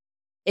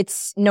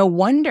 it's no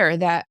wonder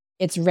that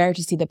it's rare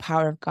to see the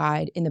power of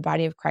God in the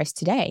body of Christ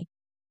today.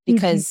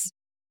 Because,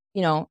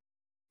 you know,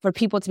 for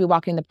people to be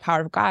walking in the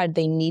power of God,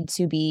 they need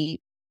to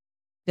be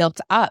built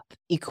up,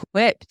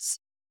 equipped.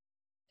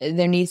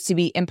 There needs to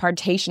be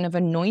impartation of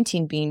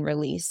anointing being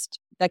released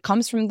that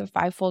comes from the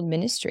fivefold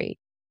ministry.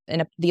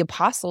 And the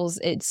apostles,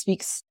 it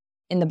speaks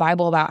in the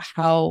Bible about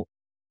how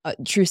a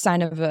true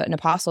sign of an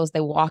apostle is they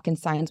walk in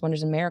signs,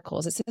 wonders, and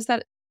miracles. It says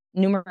that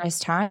numerous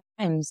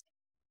times.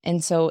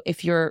 And so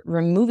if you're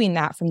removing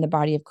that from the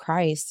body of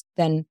Christ,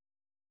 then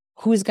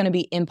who's going to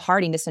be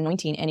imparting this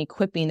anointing and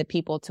equipping the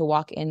people to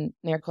walk in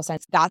miracle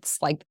signs?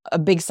 That's like a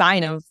big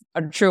sign of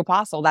a true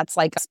apostle. That's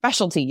like a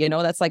specialty, you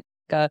know, that's like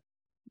a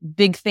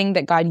big thing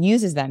that God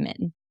uses them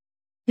in.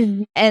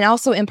 Mm-hmm. And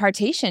also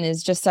impartation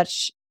is just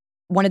such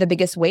one of the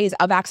biggest ways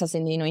of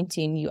accessing the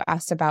anointing. You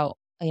asked about,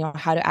 you know,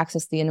 how to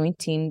access the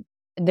anointing.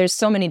 There's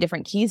so many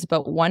different keys,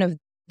 but one of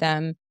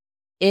them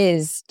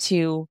is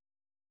to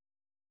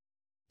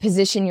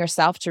position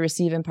yourself to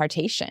receive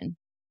impartation,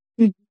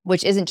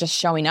 which isn't just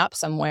showing up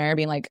somewhere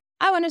being like,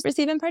 I want to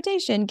receive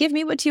impartation, give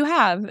me what you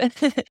have.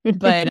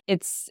 But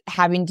it's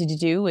having to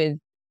do with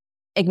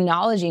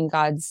acknowledging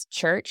God's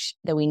church,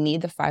 that we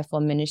need the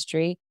fivefold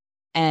ministry,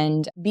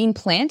 and being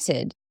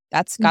planted.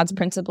 That's God's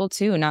principle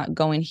too, not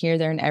going here,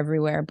 there, and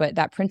everywhere, but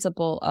that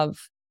principle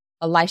of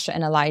Elisha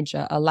and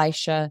Elijah.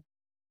 Elisha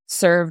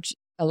served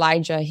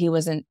Elijah. He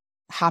wasn't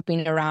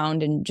hopping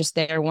around and just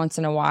there once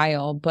in a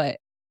while, but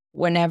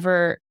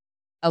whenever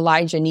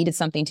Elijah needed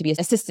something to be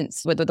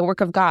assistance with the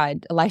work of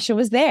God, Elisha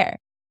was there.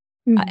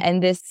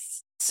 And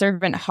this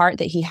servant heart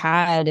that he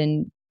had,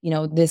 and, you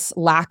know, this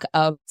lack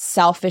of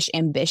selfish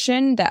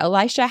ambition that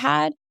Elisha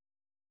had,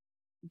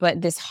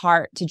 but this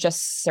heart to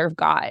just serve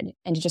God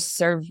and to just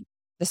serve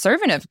the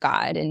servant of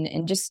God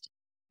and just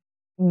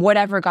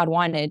whatever God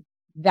wanted,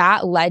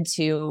 that led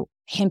to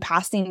him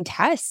passing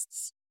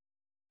tests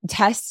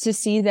to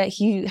see that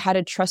he had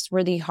a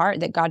trustworthy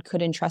heart, that God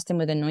could entrust him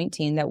with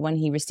anointing, that when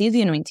he received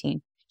the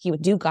anointing, he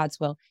would do God's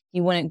will.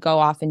 He wouldn't go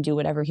off and do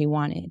whatever he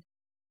wanted.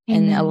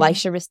 Amen. And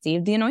Elisha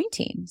received the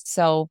anointing.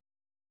 So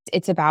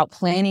it's about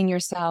planning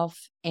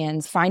yourself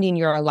and finding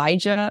your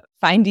Elijah,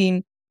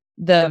 finding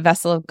the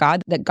vessel of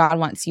God that God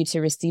wants you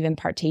to receive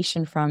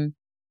impartation from,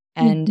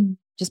 and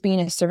just being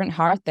a servant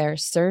heart there,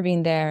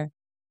 serving there.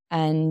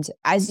 And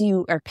as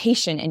you are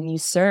patient and you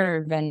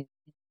serve and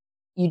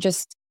you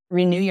just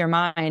renew your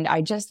mind,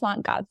 I just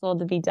want God's will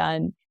to be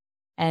done,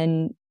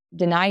 and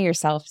deny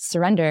yourself,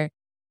 surrender,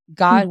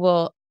 God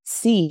will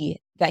see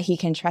that he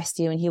can trust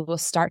you, and he will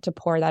start to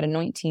pour that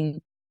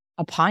anointing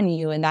upon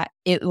you, and that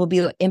it will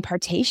be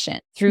impartation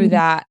through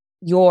that,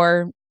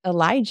 your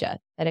Elijah,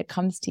 that it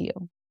comes to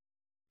you.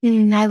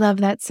 I love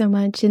that so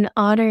much. And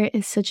honor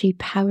is such a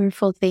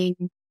powerful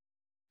thing.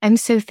 I'm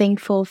so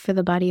thankful for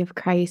the body of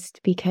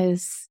Christ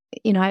because,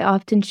 you know, I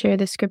often share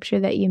the scripture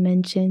that you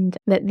mentioned,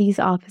 that these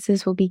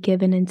offices will be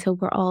given until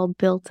we're all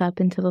built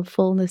up into the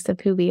fullness of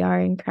who we are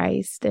in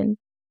Christ. And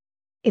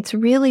it's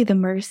really the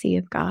mercy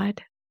of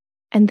God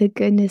and the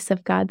goodness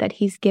of God that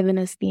he's given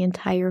us the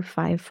entire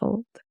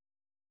fivefold.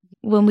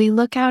 When we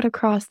look out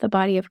across the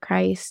body of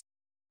Christ,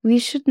 we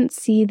shouldn't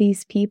see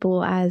these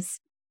people as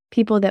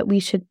people that we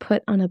should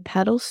put on a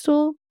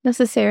pedestal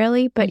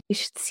necessarily, but you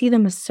should see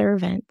them as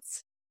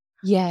servants.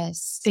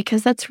 Yes.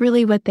 Because that's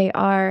really what they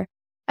are.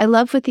 I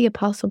love what the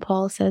Apostle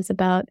Paul says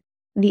about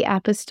the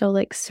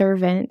apostolic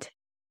servant.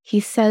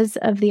 He says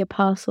of the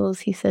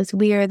apostles, he says,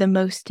 we are the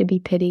most to be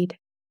pitied.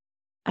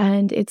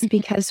 And it's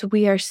because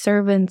we are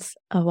servants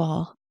of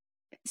all.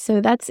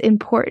 So that's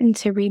important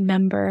to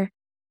remember.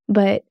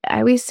 But I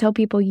always tell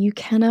people you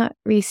cannot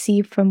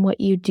receive from what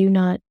you do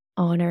not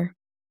honor.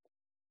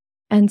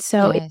 And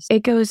so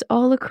it goes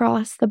all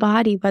across the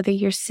body, whether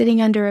you're sitting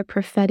under a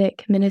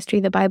prophetic ministry.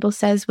 The Bible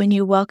says when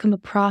you welcome a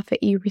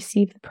prophet, you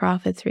receive the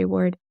prophet's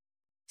reward.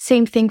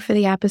 Same thing for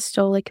the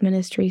apostolic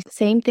ministry.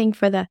 Same thing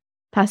for the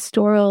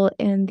pastoral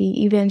and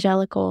the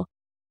evangelical.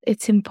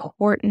 It's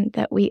important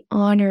that we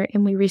honor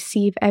and we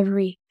receive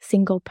every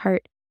single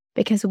part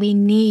because we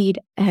need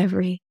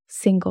every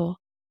single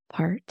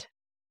part.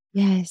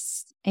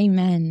 Yes.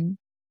 Amen.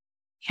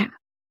 Yeah.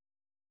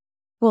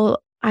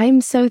 Well,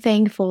 I'm so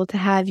thankful to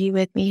have you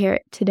with me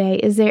here today.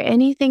 Is there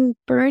anything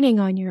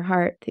burning on your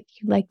heart that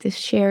you'd like to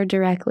share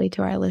directly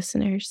to our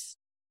listeners?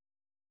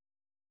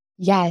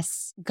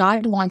 Yes.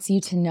 God wants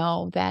you to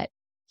know that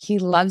he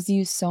loves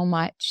you so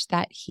much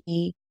that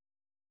he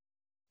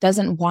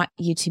doesn't want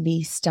you to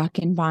be stuck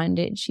in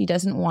bondage. He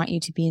doesn't want you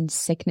to be in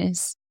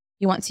sickness.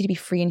 He wants you to be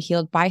free and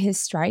healed. By his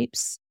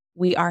stripes,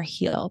 we are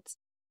healed.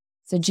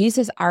 So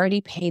Jesus already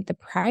paid the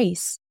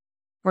price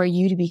for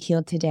you to be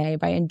healed today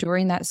by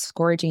enduring that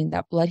scourging,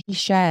 that blood he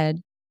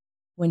shed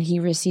when he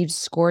received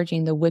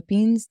scourging, the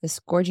whippings, the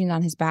scourging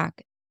on his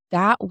back.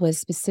 That was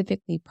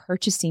specifically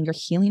purchasing your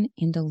healing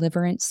and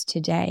deliverance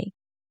today.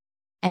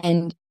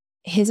 And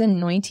his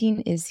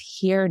anointing is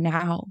here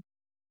now.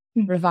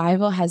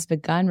 Revival has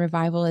begun.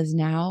 Revival is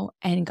now.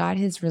 And God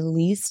has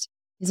released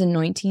his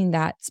anointing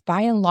that's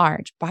by and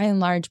large,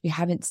 we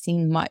haven't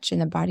seen much in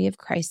the body of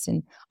Christ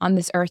and on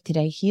this earth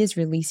today. He is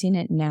releasing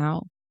it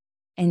now.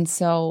 And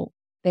so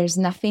there's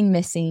nothing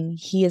missing.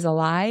 He is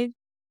alive.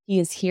 He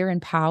is here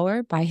in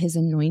power by his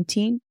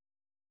anointing.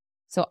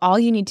 So all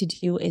you need to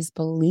do is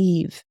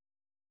believe,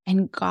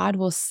 and God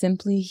will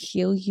simply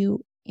heal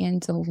you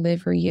and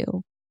deliver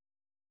you.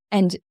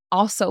 And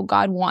also,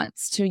 God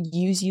wants to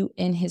use you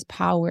in his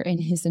power and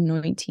his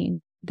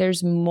anointing.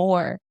 There's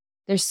more.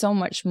 There's so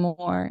much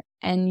more.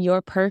 And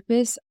your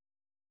purpose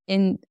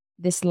in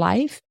this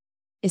life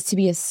is to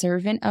be a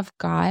servant of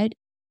God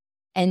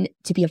and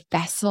to be a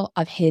vessel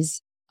of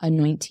his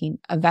anointing,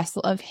 a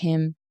vessel of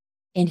him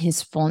in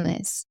his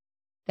fullness,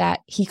 that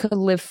he could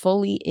live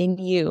fully in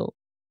you,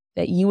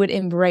 that you would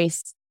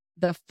embrace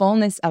the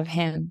fullness of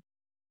him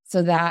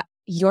so that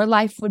your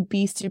life would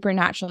be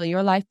supernatural,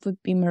 your life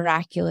would be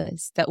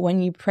miraculous, that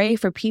when you pray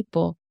for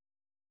people,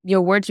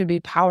 your words would be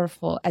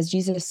powerful. As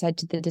Jesus said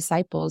to the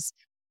disciples,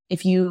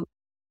 if you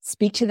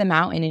speak to the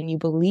mountain and you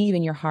believe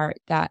in your heart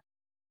that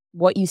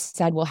what you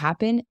said will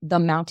happen, the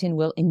mountain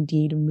will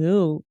indeed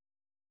move.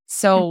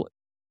 So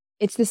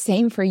it's the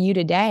same for you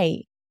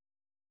today.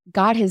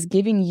 God has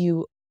given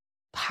you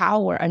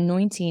power,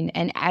 anointing,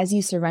 and as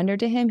you surrender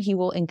to him, he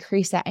will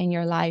increase that in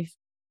your life.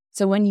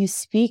 So when you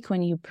speak,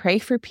 when you pray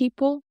for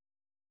people,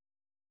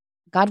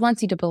 God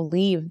wants you to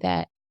believe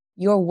that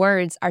your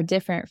words are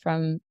different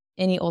from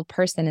any old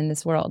person in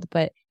this world.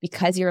 But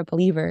because you're a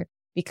believer,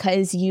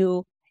 because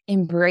you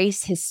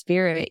embrace his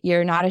spirit,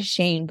 you're not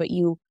ashamed, but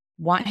you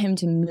want him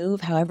to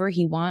move however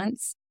he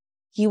wants,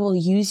 he will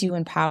use you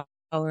in power.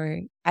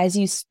 As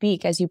you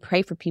speak, as you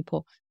pray for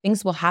people,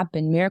 things will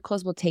happen.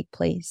 Miracles will take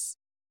place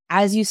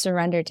as you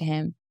surrender to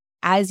him,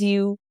 as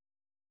you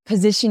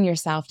position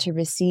yourself to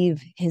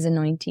receive his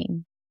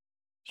anointing.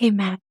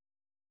 Amen.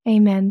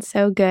 Amen.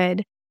 So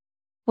good.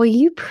 Will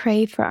you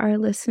pray for our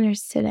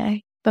listeners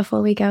today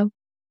before we go?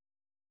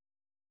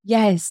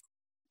 Yes.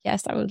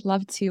 Yes, I would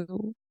love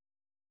to.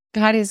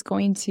 God is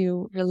going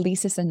to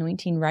release this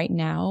anointing right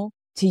now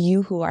to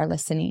you who are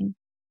listening.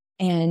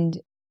 And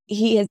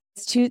he has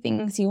two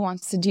things he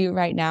wants to do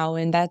right now.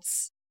 And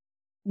that's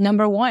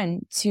number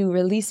one, to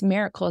release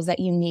miracles that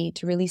you need,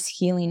 to release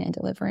healing and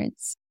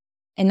deliverance.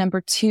 And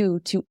number two,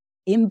 to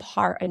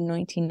impart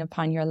anointing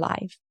upon your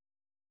life,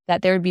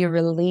 that there would be a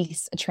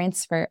release, a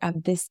transfer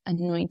of this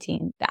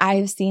anointing that I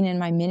have seen in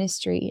my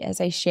ministry as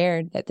I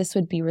shared, that this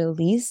would be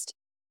released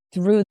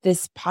through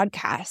this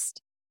podcast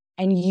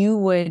and you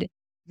would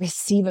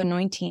receive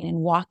anointing and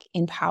walk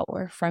in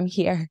power from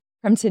here,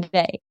 from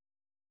today.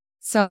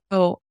 So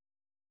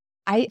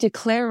I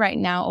declare right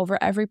now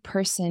over every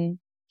person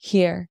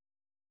here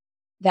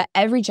that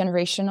every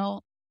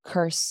generational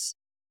curse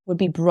would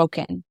be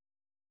broken.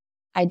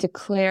 I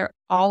declare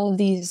all of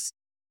these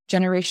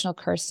generational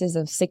curses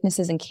of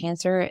sicknesses and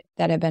cancer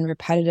that have been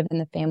repetitive in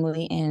the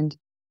family and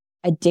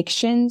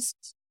addictions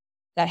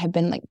that have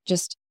been like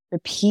just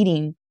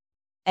repeating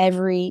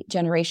every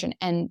generation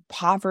and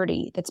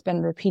poverty that's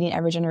been repeating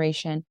every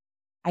generation.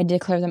 I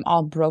declare them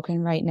all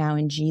broken right now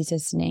in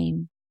Jesus'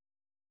 name.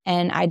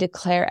 And I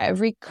declare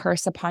every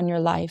curse upon your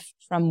life,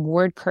 from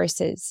word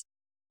curses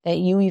that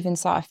you even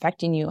saw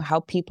affecting you,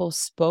 how people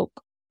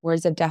spoke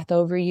words of death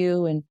over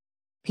you and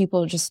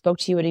people just spoke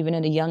to you even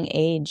at a young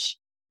age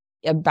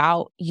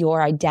about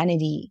your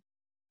identity,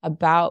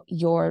 about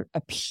your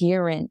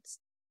appearance,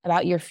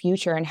 about your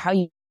future, and how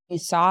you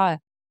saw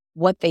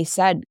what they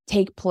said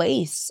take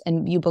place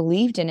and you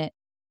believed in it.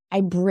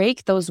 I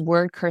break those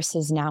word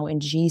curses now in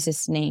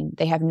Jesus' name.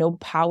 They have no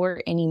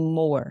power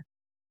anymore.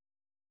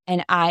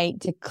 And I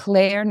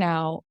declare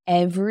now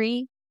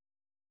every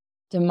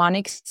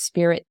demonic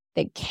spirit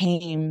that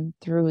came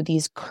through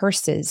these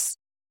curses,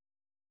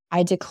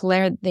 I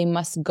declare they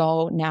must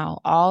go now.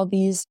 All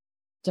these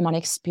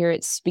demonic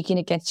spirits speaking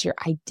against your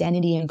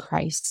identity in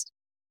Christ,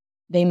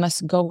 they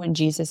must go in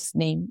Jesus'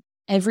 name.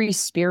 Every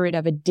spirit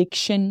of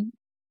addiction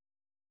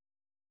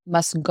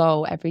must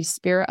go. Every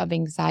spirit of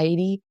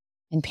anxiety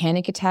and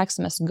panic attacks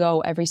must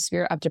go. Every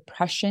spirit of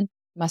depression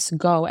must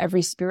go.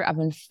 Every spirit of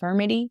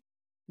infirmity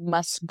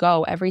must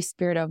go. Every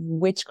spirit of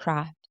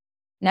witchcraft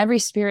and every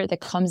spirit that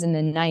comes in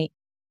the night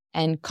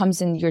and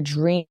comes in your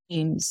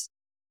dreams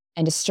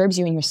and disturbs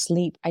you in your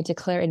sleep, I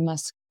declare it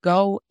must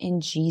go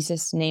in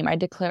Jesus' name. I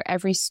declare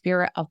every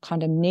spirit of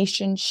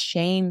condemnation,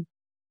 shame,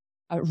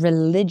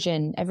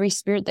 religion, every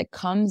spirit that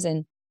comes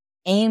and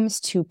aims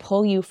to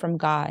pull you from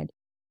God,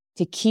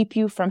 to keep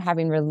you from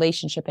having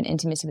relationship and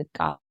intimacy with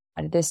God,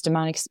 this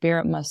demonic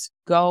spirit must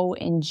go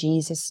in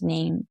Jesus'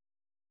 name.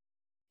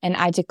 And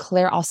I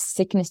declare all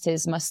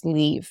sicknesses must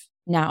leave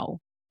now.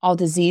 All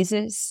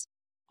diseases,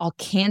 all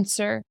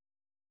cancer,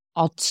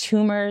 all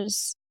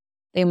tumors,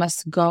 they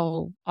must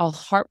go. All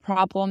heart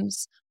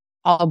problems,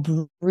 all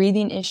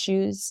breathing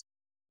issues,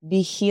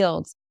 be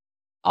healed.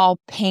 All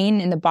pain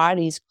in the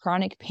bodies,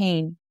 chronic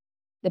pain,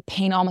 the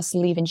pain all must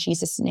leave in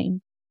Jesus'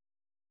 name.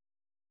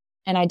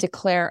 And I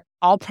declare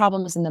all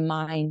problems in the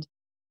mind,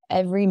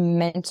 every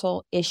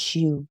mental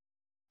issue,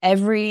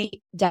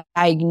 Every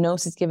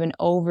diagnosis given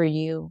over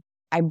you,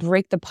 I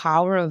break the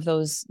power of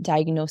those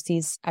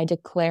diagnoses. I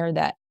declare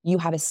that you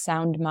have a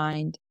sound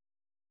mind.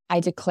 I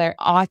declare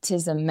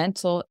autism,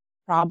 mental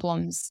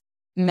problems,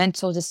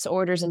 mental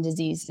disorders and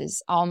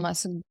diseases all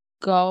must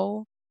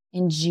go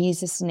in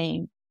Jesus'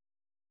 name.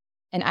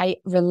 And I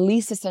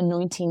release this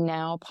anointing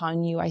now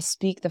upon you. I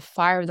speak the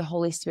fire of the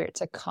Holy Spirit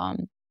to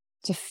come,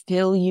 to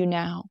fill you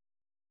now.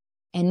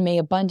 And may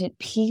abundant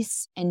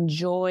peace and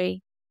joy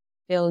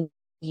fill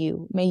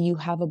you. May you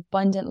have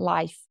abundant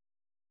life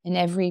in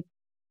every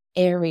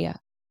area.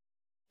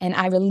 And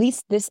I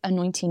release this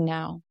anointing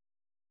now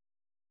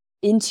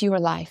into your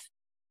life.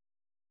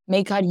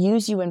 May God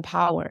use you in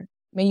power.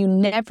 May you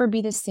never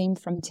be the same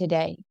from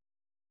today.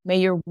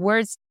 May your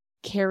words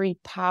carry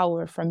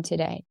power from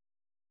today.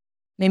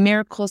 May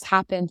miracles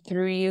happen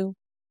through you.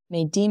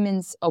 May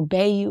demons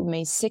obey you.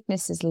 May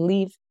sicknesses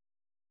leave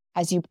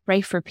as you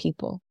pray for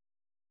people.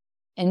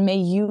 And may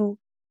you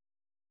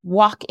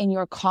walk in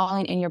your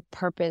calling and your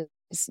purpose.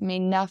 May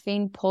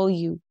nothing pull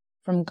you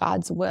from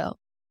God's will.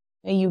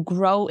 May you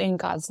grow in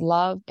God's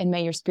love, and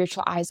may your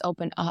spiritual eyes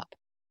open up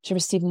to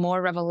receive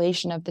more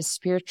revelation of the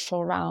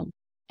spiritual realm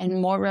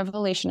and more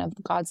revelation of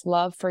God's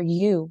love for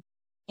you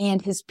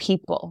and his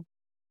people.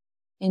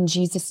 In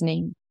Jesus'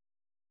 name.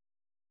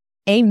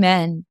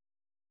 Amen.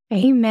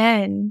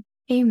 Amen.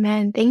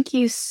 Amen. Thank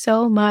you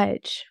so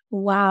much.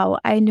 Wow.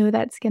 I know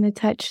that's going to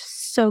touch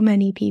so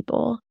many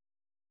people.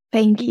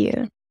 Thank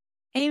you.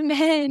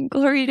 Amen.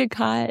 Glory to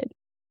God.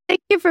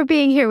 Thank you for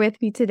being here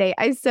with me today.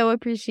 I so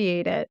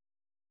appreciate it.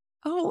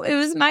 Oh, it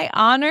was my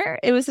honor.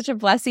 It was such a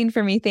blessing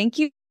for me. Thank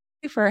you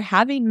for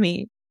having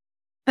me.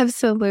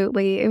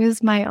 Absolutely. It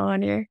was my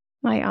honor.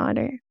 My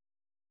honor.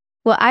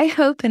 Well, I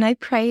hope and I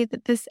pray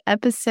that this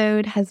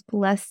episode has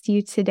blessed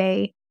you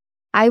today.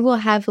 I will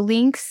have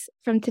links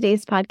from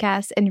today's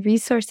podcast and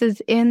resources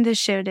in the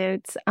show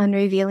notes on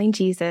Revealing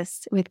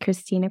Jesus with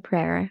Christina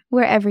Pereira,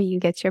 wherever you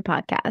get your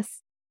podcasts.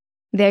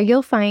 There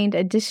you'll find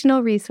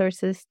additional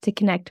resources to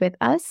connect with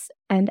us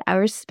and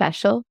our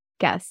special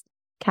guest,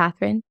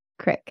 Kathryn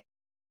Krick.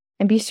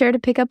 And be sure to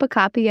pick up a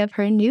copy of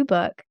her new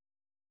book,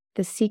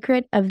 The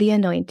Secret of the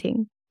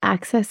Anointing,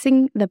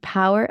 Accessing the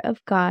Power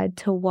of God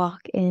to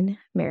Walk in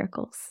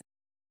Miracles.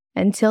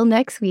 Until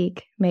next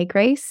week, may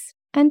grace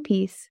and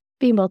peace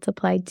be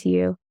multiplied to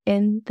you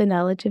in the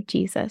knowledge of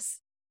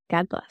Jesus.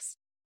 God bless.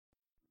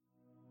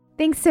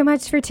 Thanks so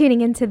much for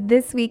tuning into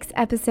this week's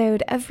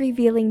episode of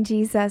Revealing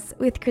Jesus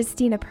with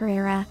Christina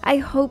Pereira. I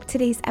hope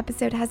today's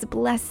episode has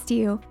blessed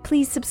you.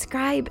 Please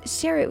subscribe,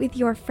 share it with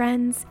your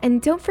friends,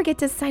 and don't forget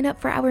to sign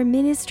up for our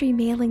ministry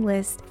mailing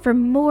list for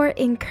more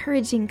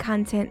encouraging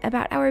content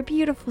about our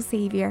beautiful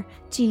Savior,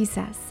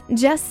 Jesus.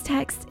 Just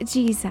text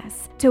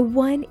Jesus to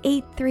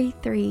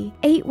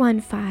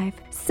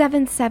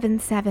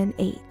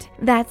 1-833-815-7778.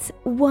 That's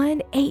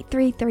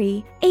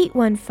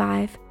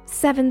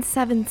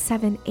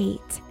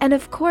 1-833-815-7778. And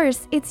of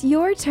course, it's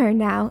your turn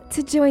now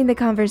to join the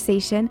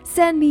conversation.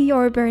 Send me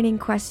your burning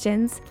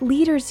questions,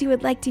 leaders you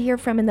would like to hear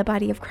from in the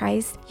body of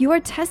Christ, your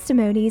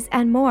testimonies,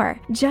 and more.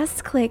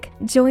 Just click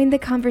Join the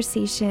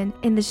Conversation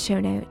in the show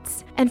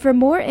notes. And for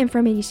more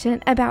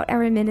information about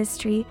our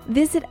ministry,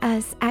 visit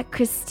us at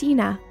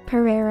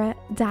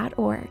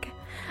ChristinaPereira.org.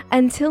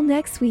 Until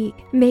next week,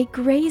 may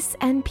grace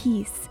and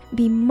peace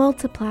be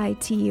multiplied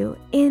to you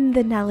in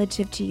the knowledge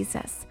of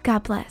Jesus.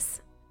 God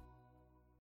bless.